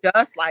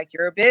 Just like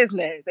your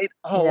business, they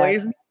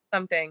always need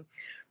something.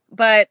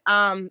 But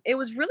it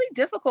was really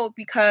difficult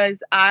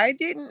because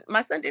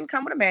my son didn't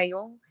come with a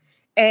manual,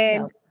 No.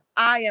 and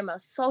I am a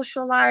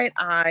socialite.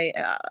 I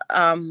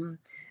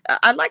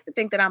like to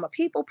think that I'm a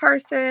people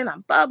person.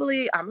 I'm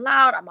bubbly, I'm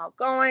loud, I'm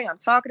outgoing, I'm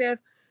talkative.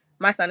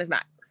 My son is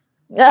not.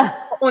 Yeah.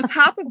 On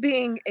top of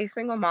being a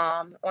single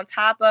mom, on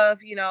top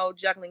of,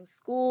 juggling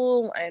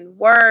school and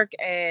work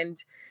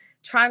and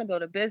trying to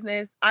build a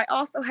business, I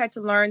also had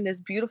to learn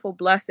this beautiful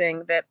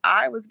blessing that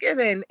I was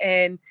given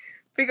and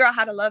figure out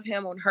how to love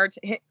him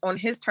on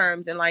his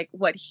terms and like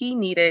what he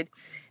needed.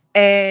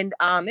 And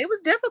it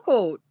was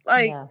difficult.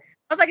 Like Yeah.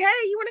 I was like, "Hey,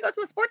 you want to go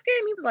to a sports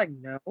game?" He was like,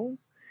 "No."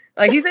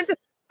 Like he's into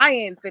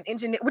science and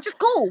engineering, which is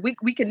cool.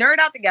 We can nerd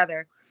out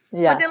together. But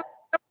Yeah. then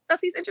stuff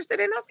he's interested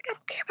in, I was like, "I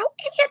don't care about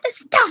any of this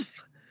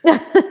stuff."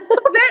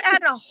 So that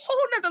added a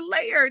whole nother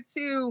layer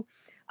to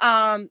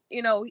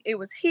it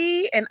was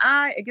he and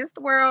I against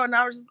the world. And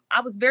I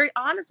was very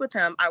honest with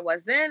him. I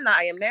was then,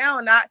 I am now.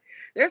 And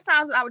there's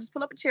times I would just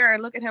pull up a chair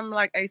and look at him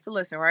like, "Hey, so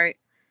listen, right?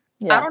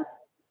 I Yeah. don't,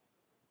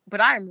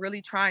 but I am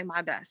really trying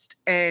my best.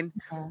 And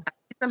Yeah. I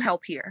need some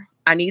help here.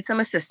 I need some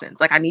assistance.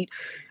 Like I need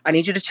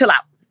you to chill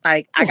out.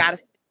 Like I got a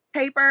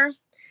paper,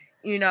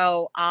 you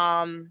know,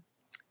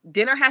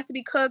 dinner has to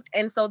be cooked."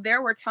 And so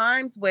there were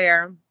times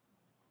where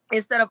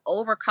instead of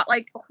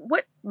like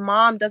what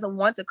mom doesn't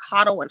want to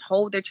coddle and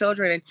hold their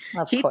children and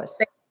Of keep course.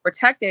 them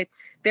protected,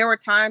 there were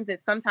times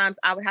that sometimes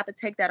I would have to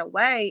take that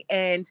away,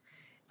 and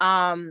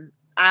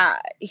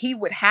he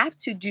would have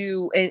to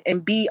do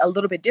and be a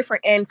little bit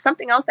different. And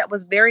something else that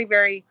was very,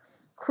 very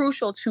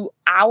crucial to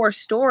our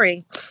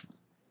story,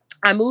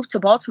 I moved to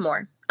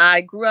Baltimore.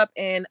 I grew up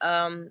in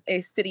a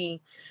city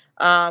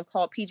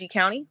called PG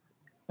County.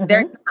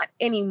 They're Mhm. not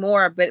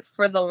anymore, but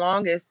for the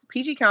longest,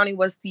 PG County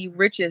was the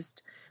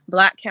richest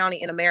Black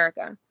county in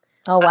America.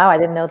 Oh, wow. I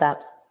didn't know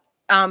that.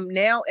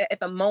 Now at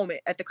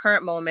the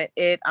current moment,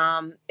 it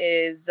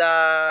is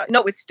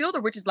no, it's still the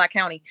richest Black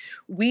county.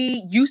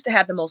 We used to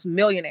have the most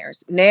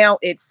millionaires. Now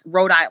it's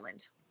Rhode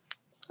Island.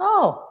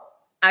 Oh,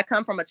 I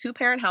come from a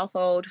 2-parent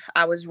household.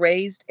 I was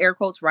raised, air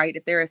quotes, right,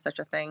 if there is such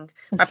a thing.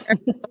 My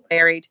parents were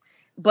married.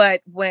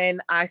 But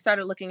when I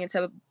started looking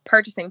into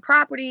purchasing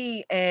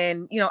property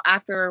and,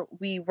 after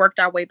we worked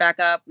our way back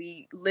up,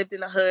 we lived in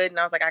the hood and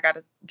I was like, I got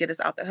to get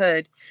us out the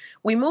hood.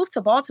 We moved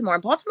to Baltimore.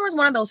 And Baltimore is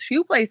one of those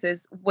few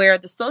places where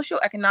the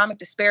socioeconomic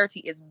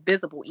disparity is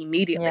visible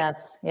immediately.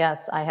 yes.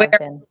 Yes, I Where have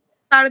been.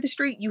 side of the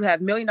street, you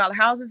have $1 million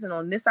houses. And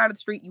on this side of the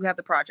street, you have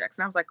the projects.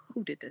 And I was like,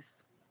 who did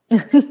this?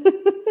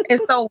 And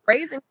so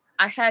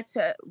I had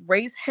to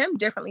raise him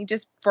differently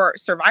just for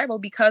survival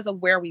because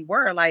of where we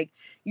were. Like,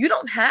 you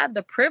don't have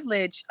the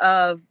privilege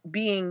of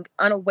being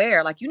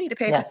unaware. Like, you need to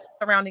pay attention Yes.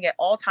 to surrounding at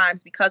all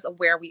times because of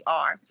where we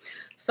are.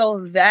 So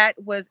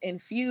that was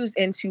infused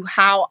into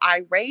how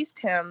I raised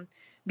him,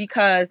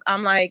 because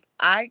I'm like,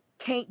 I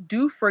can't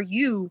do for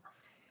you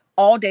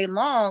all day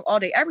long, all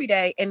day, every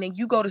day. And then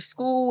you go to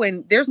school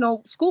and there's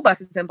no school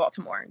buses in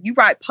Baltimore. You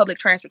ride public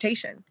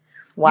transportation.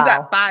 You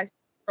got Wow. 5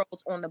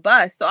 on the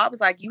bus. So I was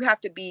like, you have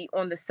to be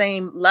on the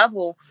same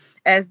level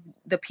as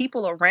the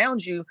people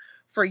around you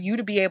for you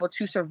to be able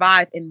to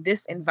survive in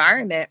this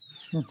environment.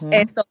 Mhm.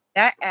 And so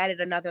that added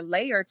another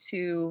layer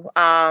to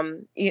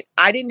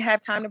I didn't have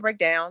time to break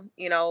down,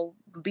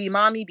 be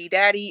mommy, be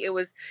daddy. It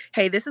was,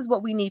 hey, this is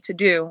what we need to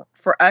do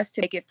for us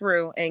to make it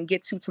through and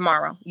get to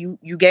tomorrow. You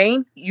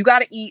game, you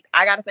gotta eat,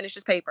 I gotta finish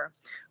this paper.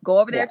 Go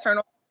over there, Yeah. turn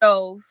on the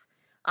stove.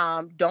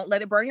 Don't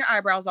let it burn your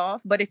eyebrows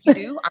off. But if you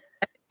do, I'm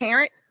a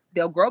parent,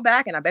 they'll grow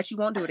back and I bet you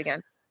won't do it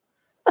again.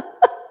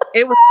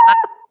 It was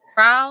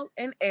trial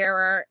and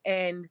error,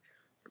 and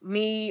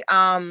me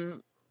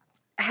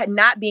had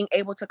not being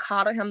able to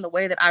coddle him the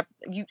way that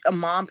a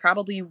mom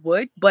probably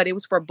would, but it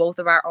was for both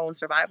of our own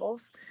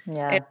survivals.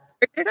 Yeah. And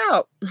figured it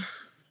out.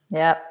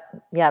 Yep.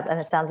 Yep. And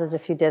it sounds as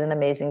if you did an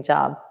amazing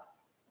job.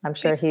 I'm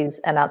sure he's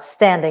an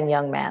outstanding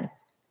young man.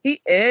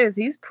 He is.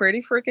 He's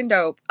pretty freaking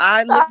dope.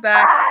 I look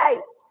back.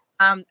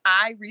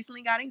 I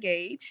recently got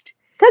engaged.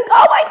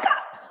 Oh my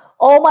God.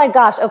 Oh my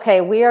gosh. Okay.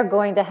 We are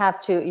going to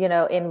have to,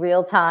 in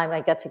real time,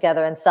 I get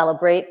together and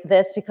celebrate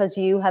this because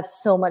you have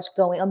so much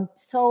going on,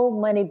 so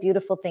many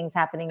beautiful things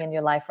happening in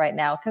your life right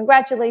now.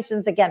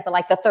 Congratulations again for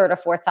like the third or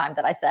fourth time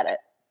that I said it.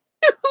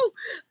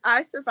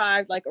 I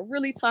survived like a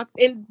really tough,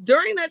 and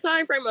during that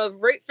time frame of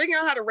figuring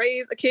out how to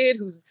raise a kid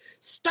who's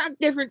stark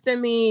different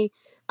than me,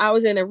 I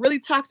was in a really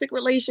toxic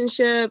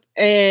relationship,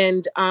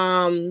 and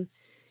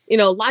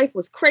life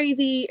was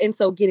crazy. And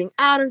so getting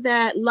out of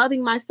that,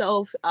 loving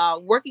myself,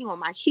 working on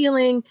my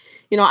healing,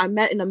 I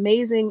met an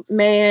amazing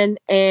man,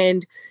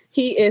 and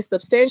he is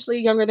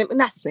substantially younger than,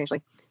 not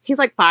substantially, he's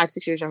like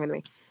 5-6 years younger than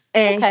me,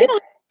 and Okay. he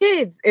don't have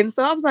kids. And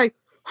so I was like,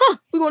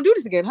 we're gonna do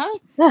this again,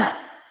 huh?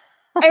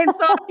 And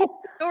so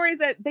stories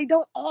that they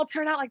don't all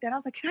turn out like that. I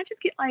was like, can I just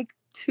get like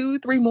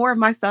 2-3 more of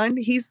my son?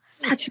 He's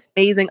such an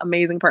amazing,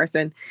 amazing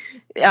person.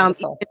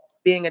 Beautiful.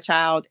 Being a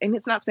child, and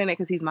it's not saying that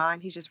because he's mine.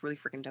 He's just really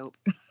freaking dope.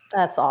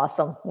 That's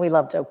awesome. We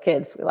love dope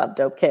kids. We love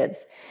dope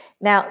kids.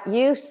 Now,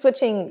 you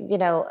switching,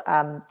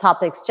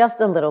 topics just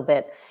a little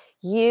bit.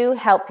 You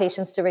help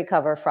patients to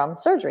recover from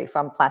surgery,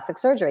 from plastic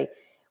surgery.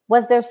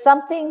 Was there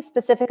something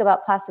specific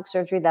about plastic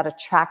surgery that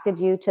attracted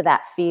you to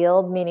that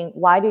field? Meaning,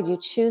 why did you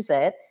choose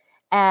it?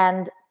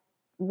 And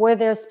were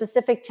there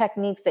specific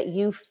techniques that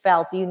you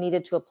felt you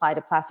needed to apply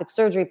to plastic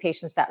surgery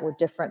patients that were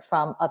different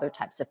from other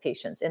types of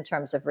patients in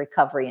terms of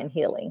recovery and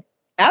healing?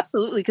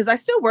 Absolutely, because I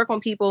still work on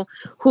people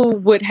who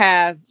would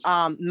have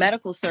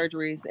medical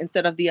surgeries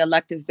instead of the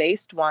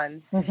elective-based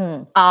ones.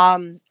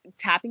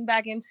 Tapping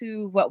back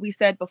into what we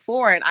said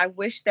before, and I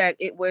wish that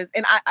it was,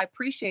 and I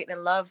appreciate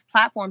and love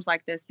platforms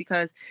like this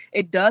because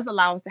it does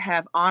allow us to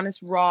have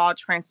honest, raw,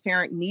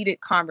 transparent, needed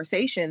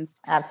conversations.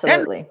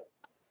 Absolutely.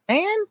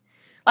 And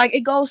like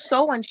it goes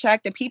so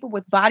unchecked that people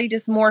with body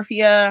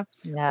dysmorphia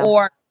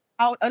or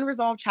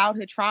unresolved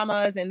childhood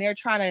traumas, and they're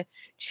trying to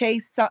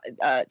chase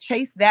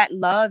that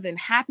love and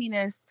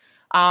happiness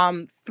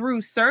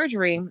through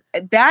surgery.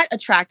 That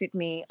attracted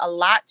me a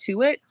lot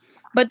to it.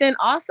 But then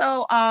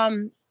also,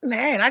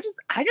 man, I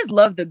just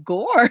love the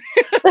gore.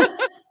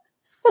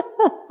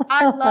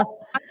 I love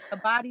the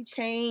body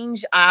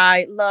change.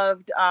 I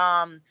loved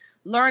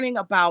learning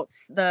about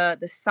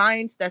the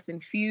science that's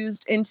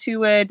infused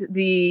into it,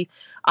 the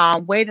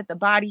way that the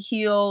body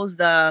heals,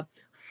 the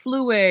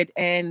fluid,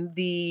 and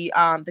the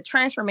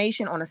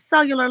transformation on a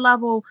cellular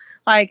level.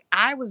 Like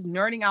I was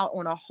nerding out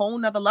on a whole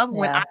nother level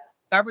when I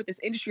discovered this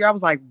industry. I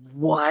was like,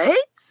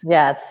 what?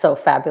 Yeah, it's so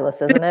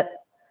fabulous, isn't it?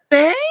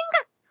 Thing?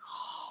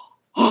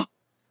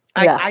 I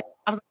was like,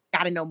 I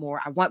gotta know more.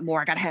 I want more.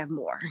 I gotta have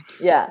more.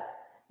 Yeah.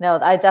 No,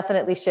 I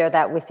definitely share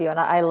that with you. And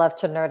I love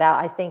to nerd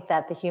out. I think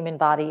that the human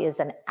body is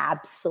an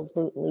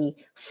absolutely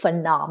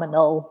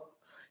phenomenal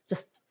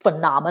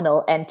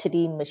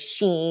entity,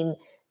 machine,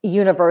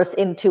 universe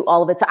into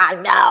all of its. I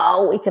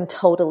know we can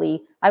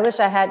totally. I wish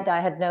I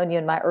had known you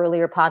in my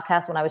earlier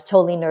podcast when I was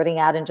totally nerding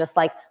out and just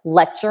like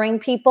lecturing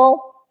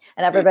people.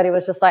 And everybody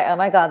was just like, oh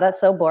my God,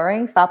 that's so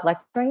boring. Stop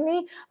lecturing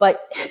me.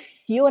 But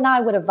you and I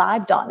would have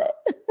vibed on it.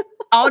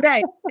 All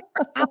day.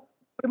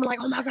 I'm like,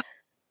 oh my God.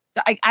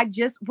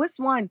 What's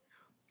one?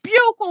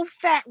 Buccal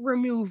fat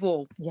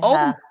removal. Yeah.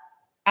 Oh,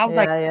 I was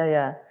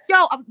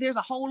yo, there's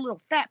a whole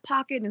little fat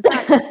pocket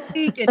inside the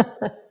cheek, and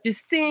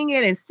just seeing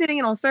it and sitting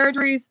in on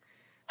surgeries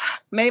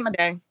made my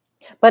day.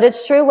 But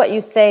it's true what you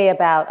say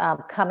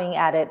about coming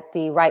at it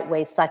the right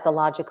way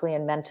psychologically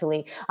and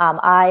mentally.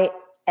 I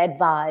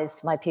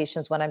advise my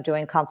patients when I'm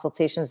doing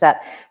consultations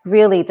that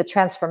really the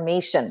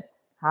transformation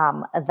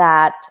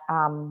that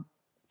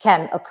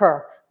can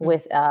occur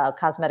with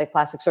cosmetic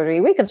plastic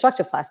surgery,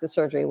 reconstructive plastic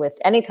surgery, with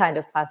any kind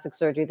of plastic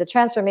surgery, the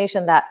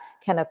transformation that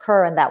can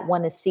occur and that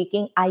one is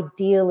seeking,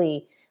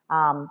 ideally,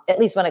 at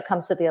least when it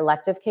comes to the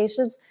elective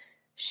cases,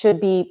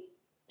 should be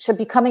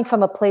coming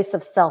from a place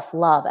of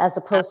self-love as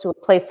opposed to a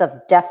place of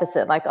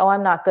deficit, like, oh,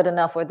 I'm not good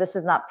enough, or this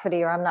is not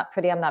pretty, or I'm not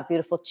pretty, I'm not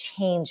beautiful.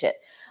 Change it.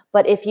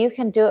 But if you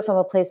can do it from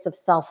a place of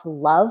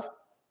self-love,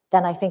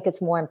 then I think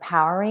it's more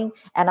empowering.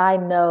 And I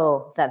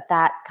know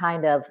that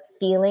kind of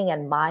feeling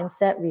and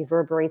mindset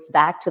reverberates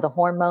back to the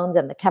hormones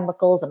and the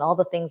chemicals and all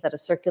the things that are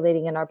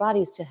circulating in our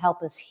bodies to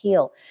help us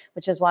heal,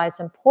 which is why it's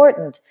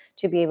important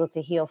to be able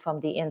to heal from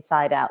the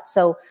inside out.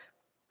 So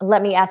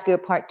let me ask you a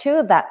part two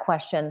of that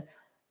question.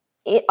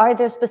 Are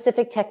there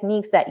specific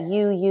techniques that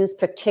you use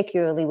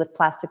particularly with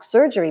plastic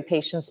surgery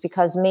patients?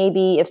 Because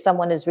maybe if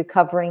someone is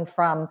recovering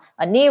from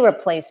a knee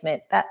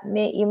replacement,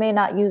 you may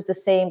not use the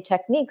same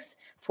techniques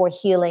for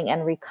healing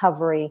and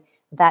recovery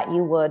that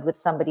you would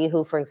with somebody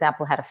who, for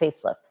example, had a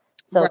facelift.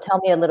 So Tell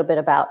me a little bit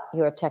about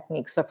your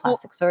techniques for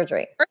plastic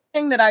surgery. First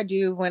thing that I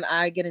do when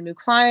I get a new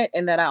client,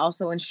 and that I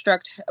also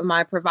instruct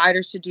my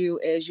providers to do,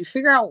 is you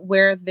figure out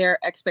where their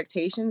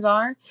expectations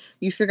are,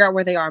 you figure out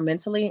where they are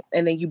mentally,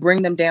 and then you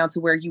bring them down to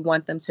where you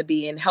want them to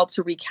be and help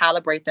to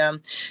recalibrate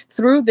them.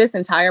 Through this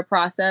entire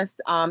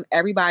process,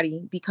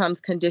 everybody becomes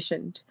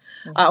conditioned.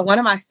 One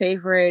of my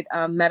favorite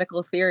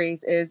medical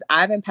theories is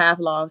Ivan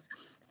Pavlov's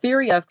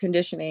theory of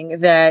conditioning,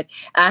 that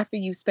after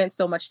you spent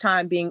so much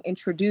time being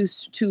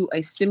introduced to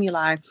a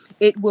stimuli,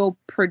 it will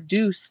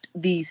produce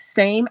the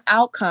same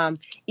outcome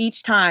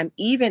each time,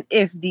 even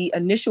if the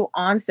initial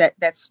onset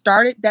that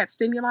started that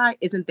stimuli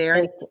isn't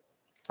there.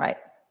 Right.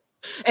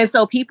 And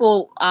so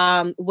people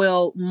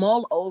will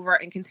mull over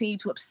and continue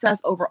to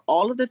obsess over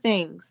all of the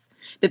things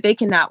that they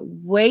cannot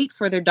wait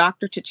for their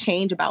doctor to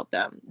change about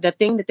them. The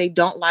thing that they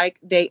don't like,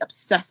 they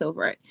obsess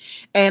over it.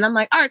 And I'm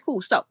like, all right,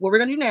 cool. So what we're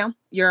going to do now,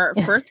 your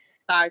first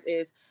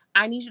is,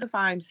 I need you to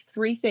find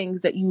 3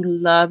 things that you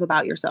love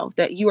about yourself,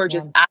 that you are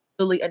just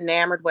absolutely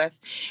enamored with.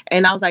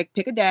 And I was like,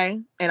 pick a day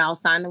and I'll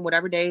assign them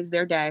whatever day is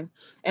their day.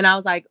 And I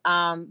was like,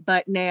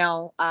 but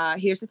now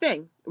here's the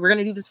thing. We're going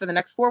to do this for the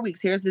next 4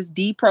 weeks. Here's this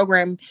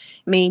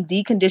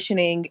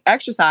deconditioning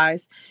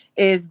exercise,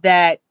 is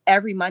that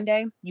every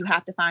Monday you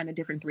have to find a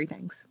different 3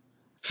 things.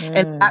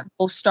 And that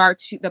will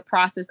start the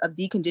process of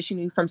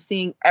deconditioning from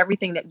seeing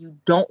everything that you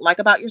don't like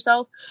about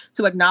yourself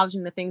to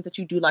acknowledging the things that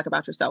you do like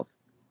about yourself.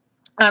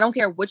 I don't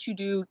care what you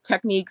do,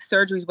 techniques,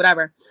 surgeries,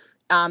 whatever.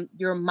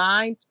 Your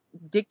mind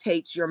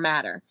dictates your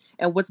matter,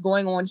 and what's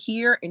going on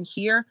here and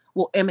here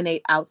will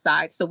emanate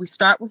outside. So we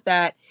start with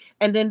that.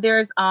 And then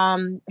there's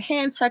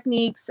hand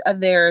techniques,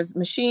 there's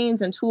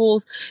machines and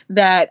tools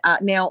that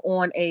now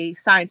on a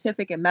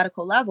scientific and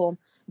medical level,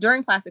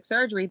 during plastic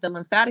surgery, the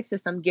lymphatic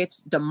system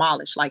gets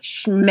demolished, like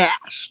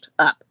smashed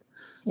up.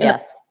 And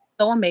Yes.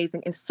 so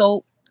amazing. It's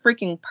so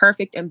freaking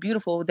perfect and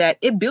beautiful that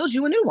it builds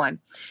you a new one.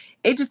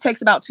 It just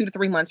takes about 2 to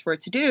 3 months for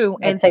it to do.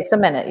 It takes a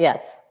minute.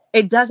 Yes.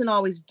 It doesn't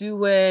always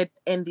do it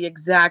in the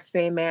exact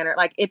same manner.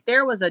 Like if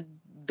there was a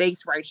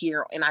vase right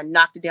here and I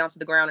knocked it down to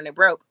the ground and it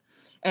broke,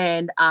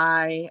 and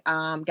I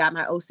got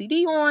my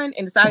OCD on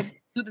and decided to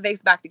do the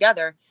vase back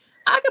together,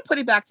 I could put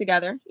it back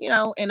together, in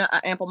an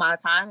ample amount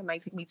of time. It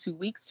might take me 2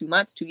 weeks, 2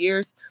 months, 2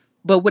 years,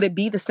 but would it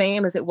be the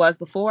same as it was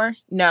before?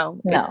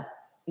 No.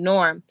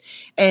 Norm.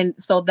 And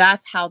so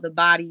that's how the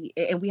body,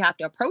 and we have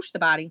to approach the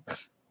body,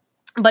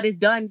 but it's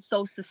done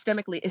so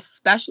systemically,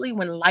 especially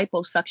when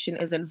liposuction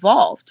is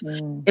involved.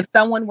 If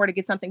someone were to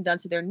get something done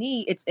to their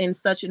knee, it's in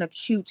such an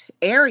acute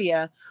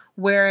area,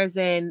 whereas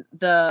in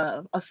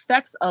the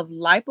effects of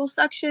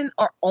liposuction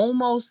are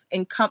almost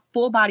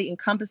full body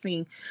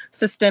encompassing,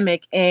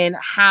 systemic, and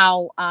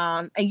how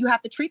and you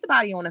have to treat the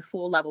body on a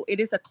full level. It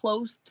is a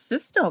closed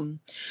system.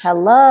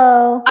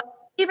 Hello.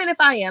 Even if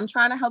I am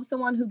trying to help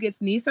someone who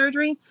gets knee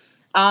surgery,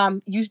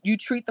 you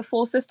treat the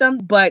full system,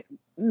 but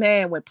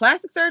man, with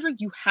plastic surgery,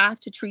 you have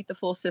to treat the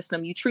full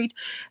system. You treat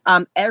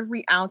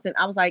every ounce. And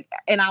I was like,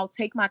 and I'll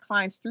take my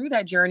clients through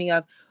that journey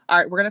of, all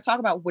right, we're going to talk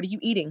about, what are you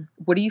eating?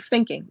 What are you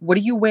thinking? What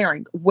are you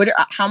wearing?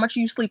 How much are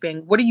you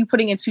sleeping? What are you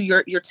putting into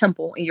your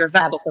temple and your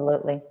vessel?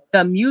 Absolutely.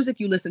 The music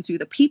you listen to,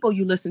 the people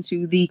you listen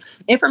to, the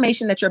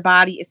information that your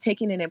body is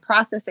taking in and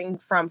processing,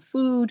 from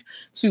food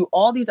to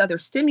all these other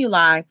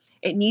stimuli,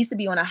 it needs to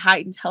be on a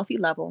heightened, healthy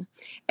level.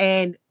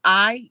 And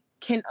I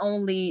can't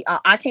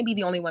be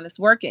the only one that's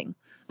working.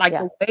 Like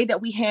the way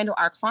that we handle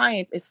our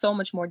clients is so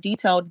much more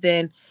detailed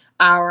than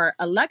our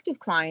elective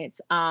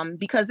clients,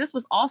 because this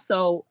was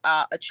also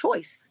a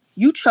choice.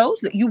 You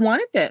chose that, you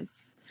wanted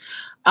this.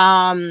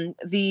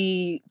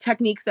 The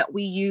techniques that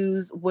we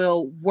use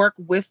will work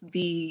with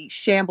the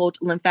shambled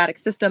lymphatic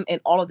system,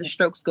 and all of the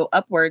strokes go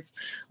upwards.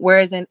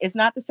 Whereas it's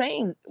not the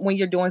same when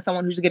you're doing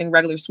someone who's getting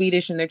regular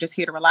Swedish and they're just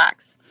here to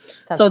relax.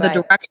 So the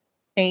direction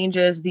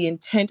changes, the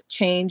intent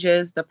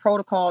changes, the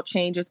protocol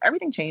changes,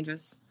 everything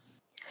changes.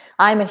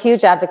 I'm a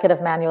huge advocate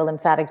of manual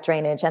lymphatic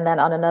drainage. And then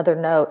on another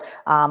note,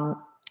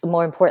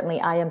 more importantly,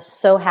 I am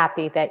so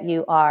happy that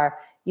you are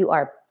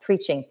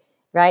preaching,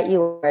 right?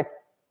 You are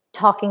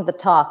talking the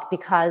talk,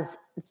 because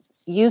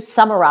you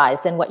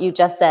summarized in what you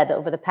just said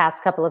over the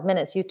past couple of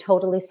minutes. You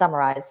totally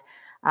summarized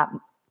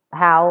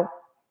how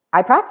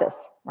I practice,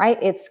 right?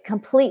 It's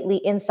completely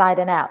inside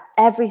and out.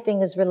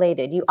 Everything is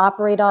related. You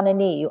operate on a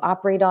knee, you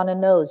operate on a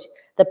nose.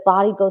 The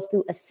body goes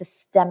through a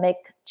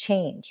systemic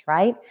change,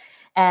 right?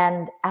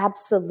 And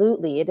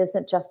absolutely, it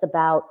isn't just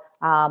about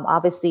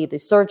obviously the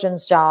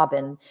surgeon's job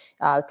and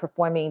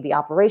performing the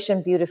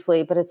operation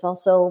beautifully, but it's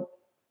a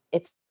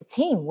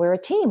team. We're a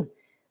team,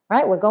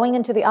 right? We're going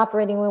into the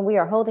operating room. We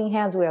are holding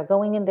hands. We are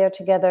going in there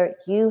together.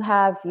 You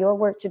have your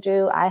work to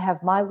do. I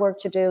have my work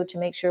to do, to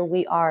make sure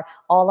we are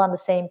all on the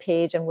same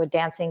page and we're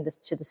dancing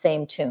to the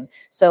same tune.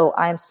 So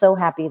I'm so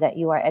happy that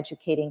you are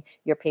educating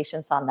your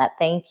patients on that.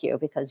 Thank you,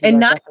 because you are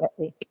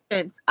definitely.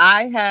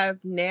 I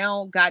have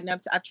now gotten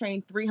up to, I've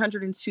trained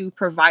 302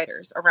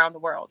 providers around the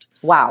world.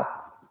 Wow.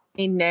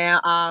 And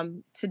now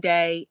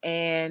today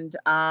and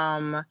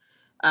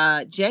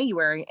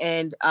January,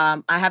 and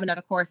I have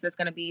another course that's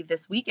going to be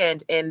this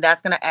weekend, and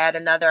that's going to add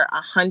another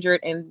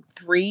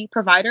 103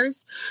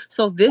 providers.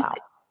 So this is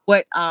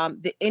what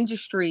the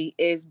industry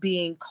is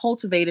being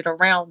cultivated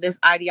around, this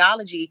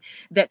ideology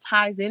that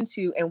ties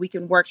into, and we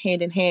can work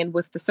hand in hand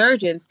with the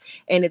surgeons,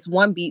 and it's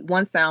one beat,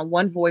 one sound,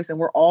 one voice, and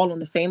we're all on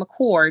the same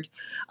accord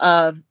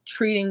of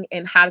treating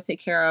and how to take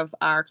care of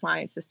our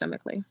clients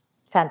systemically.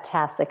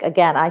 Fantastic.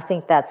 Again, I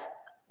think that's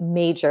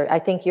major. I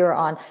think you're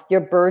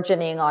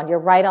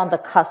right on the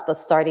cusp of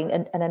starting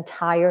an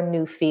entire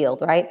new field,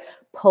 right?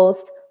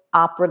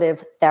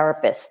 Post-operative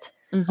therapist,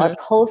 or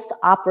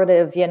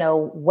post-operative,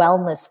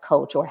 wellness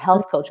coach or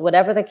health coach,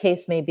 whatever the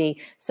case may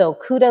be. So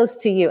kudos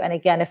to you. And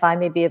again, if I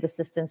may be of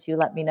assistance, you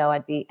let me know.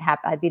 I'd be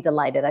happy. I'd be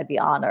delighted. I'd be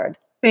honored.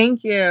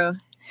 Thank you.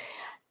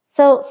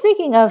 So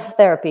speaking of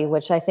therapy,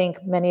 which I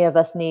think many of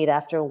us need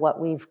after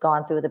what we've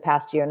gone through the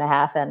past year and a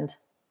half and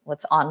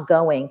what's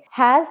ongoing,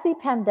 has the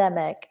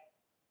pandemic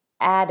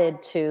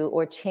added to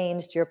or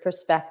changed your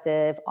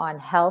perspective on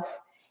health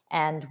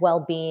and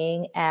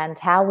well-being, and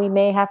how we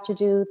may have to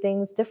do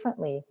things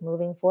differently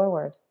moving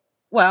forward?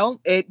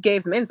 Well, it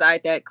gave some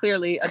insight that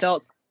clearly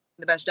adults do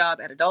the best job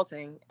at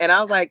adulting. And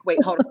I was like,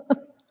 wait, hold on.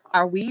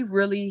 Are we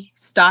really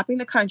stopping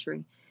the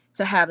country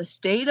to have a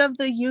State of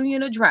the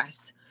Union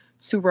address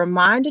to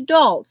remind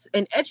adults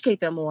and educate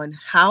them on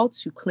how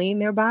to clean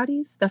their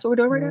bodies? That's what we're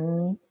doing right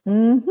now?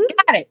 Mm-hmm.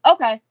 Got it.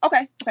 Okay,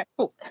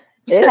 cool.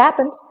 It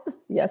happened.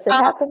 Yes, it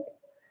happened.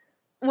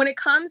 When it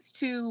comes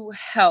to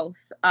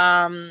health,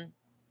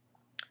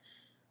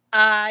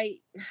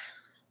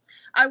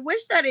 I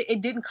wish that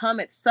it didn't come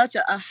at such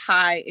a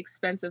high,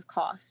 expensive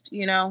cost,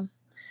 you know?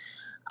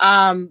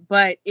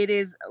 But it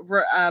is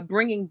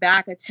bringing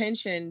back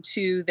attention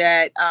to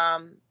that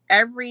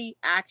every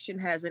action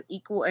has an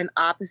equal and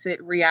opposite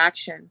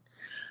reaction.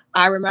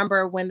 I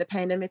remember when the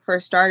pandemic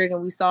first started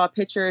and we saw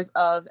pictures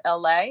of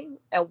LA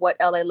and what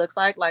LA looks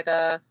like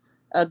a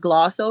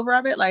gloss over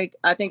of it. Like,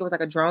 I think it was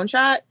like a drone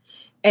shot.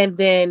 And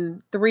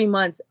then 3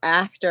 months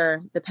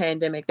after the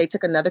pandemic, they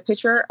took another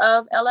picture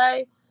of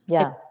LA.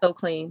 Yeah. So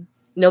clean,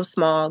 no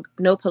smog,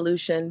 no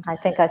pollution. I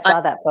think I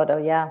saw that photo.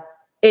 Yeah.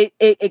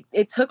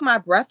 It took my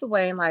breath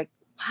away, and like,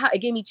 wow, it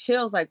gave me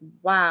chills. Like,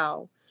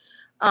 wow.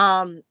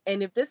 And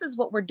if this is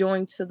what we're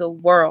doing to the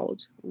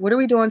world, what are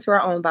we doing to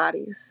our own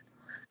bodies?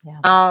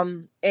 Yeah.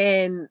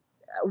 And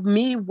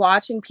me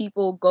watching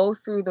people go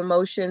through the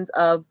motions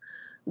of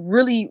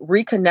really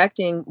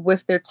reconnecting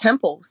with their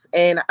temples.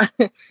 And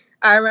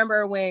I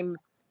remember when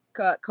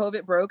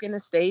COVID broke in the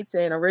States,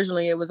 and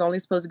originally it was only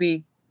supposed to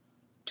be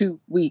 2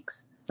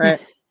 weeks, right?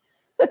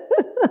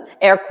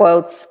 Air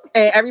quotes.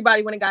 And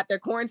everybody went and got their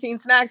quarantine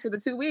snacks for the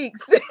 2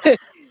 weeks. And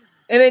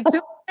then 2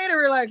 weeks later,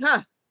 we're like,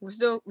 we're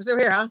still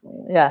here, huh?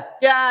 Yeah.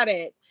 Got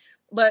it.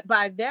 But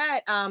by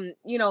that,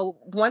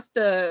 once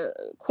the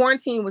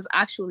quarantine was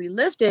actually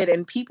lifted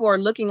and people are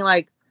looking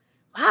like,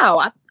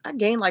 wow, I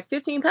gained like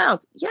 15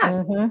 pounds.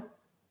 Yes. Mm-hmm.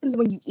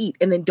 When you eat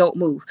and then don't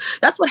move.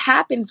 That's what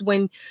happens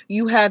when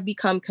you have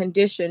become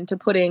conditioned to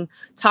putting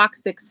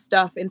toxic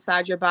stuff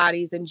inside your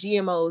bodies and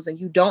GMOs, and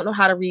you don't know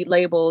how to read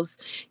labels.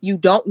 You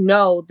don't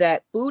know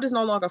that food is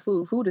no longer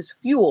food. Food is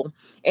fuel.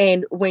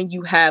 And when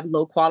you have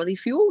low quality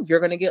fuel, you're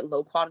going to get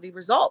low quality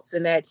results,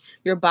 and that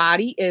your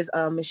body is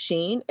a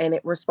machine and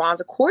it responds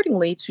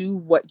accordingly to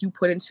what you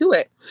put into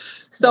it.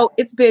 So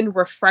it's been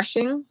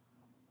refreshing.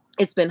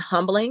 It's been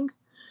humbling.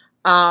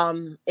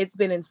 It's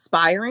been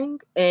inspiring,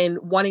 and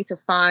wanting to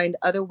find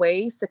other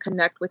ways to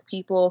connect with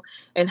people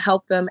and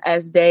help them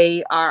as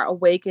they are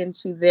awakened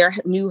to their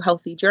new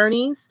healthy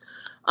journeys.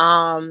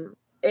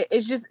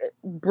 It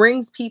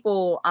brings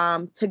people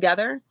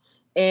together,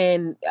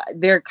 and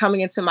they're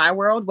coming into my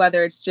world,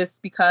 whether it's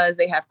just because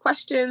they have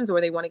questions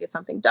or they want to get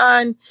something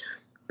done.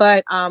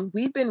 But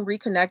we've been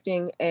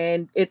reconnecting,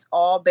 and it's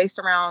all based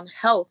around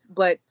health,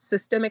 but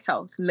systemic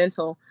health,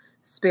 mental,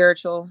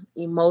 spiritual,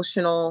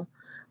 emotional.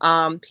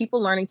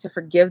 People learning to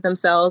forgive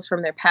themselves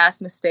from their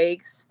past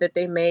mistakes that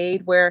they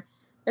made, where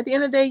at the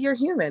end of the day, you're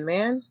human,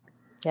 man.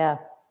 Yeah,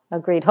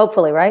 agreed.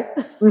 Hopefully, right?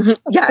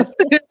 Yes.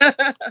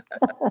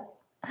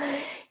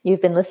 You've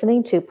been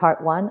listening to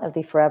part 1 of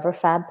the Forever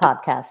Fab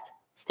podcast.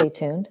 Stay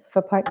tuned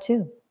for part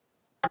 2.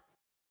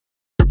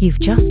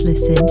 You've just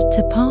listened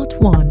to part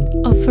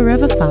 1 of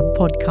Forever Fab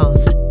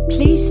podcast.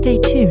 Please stay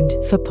tuned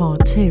for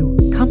part 2,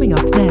 coming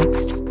up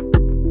next.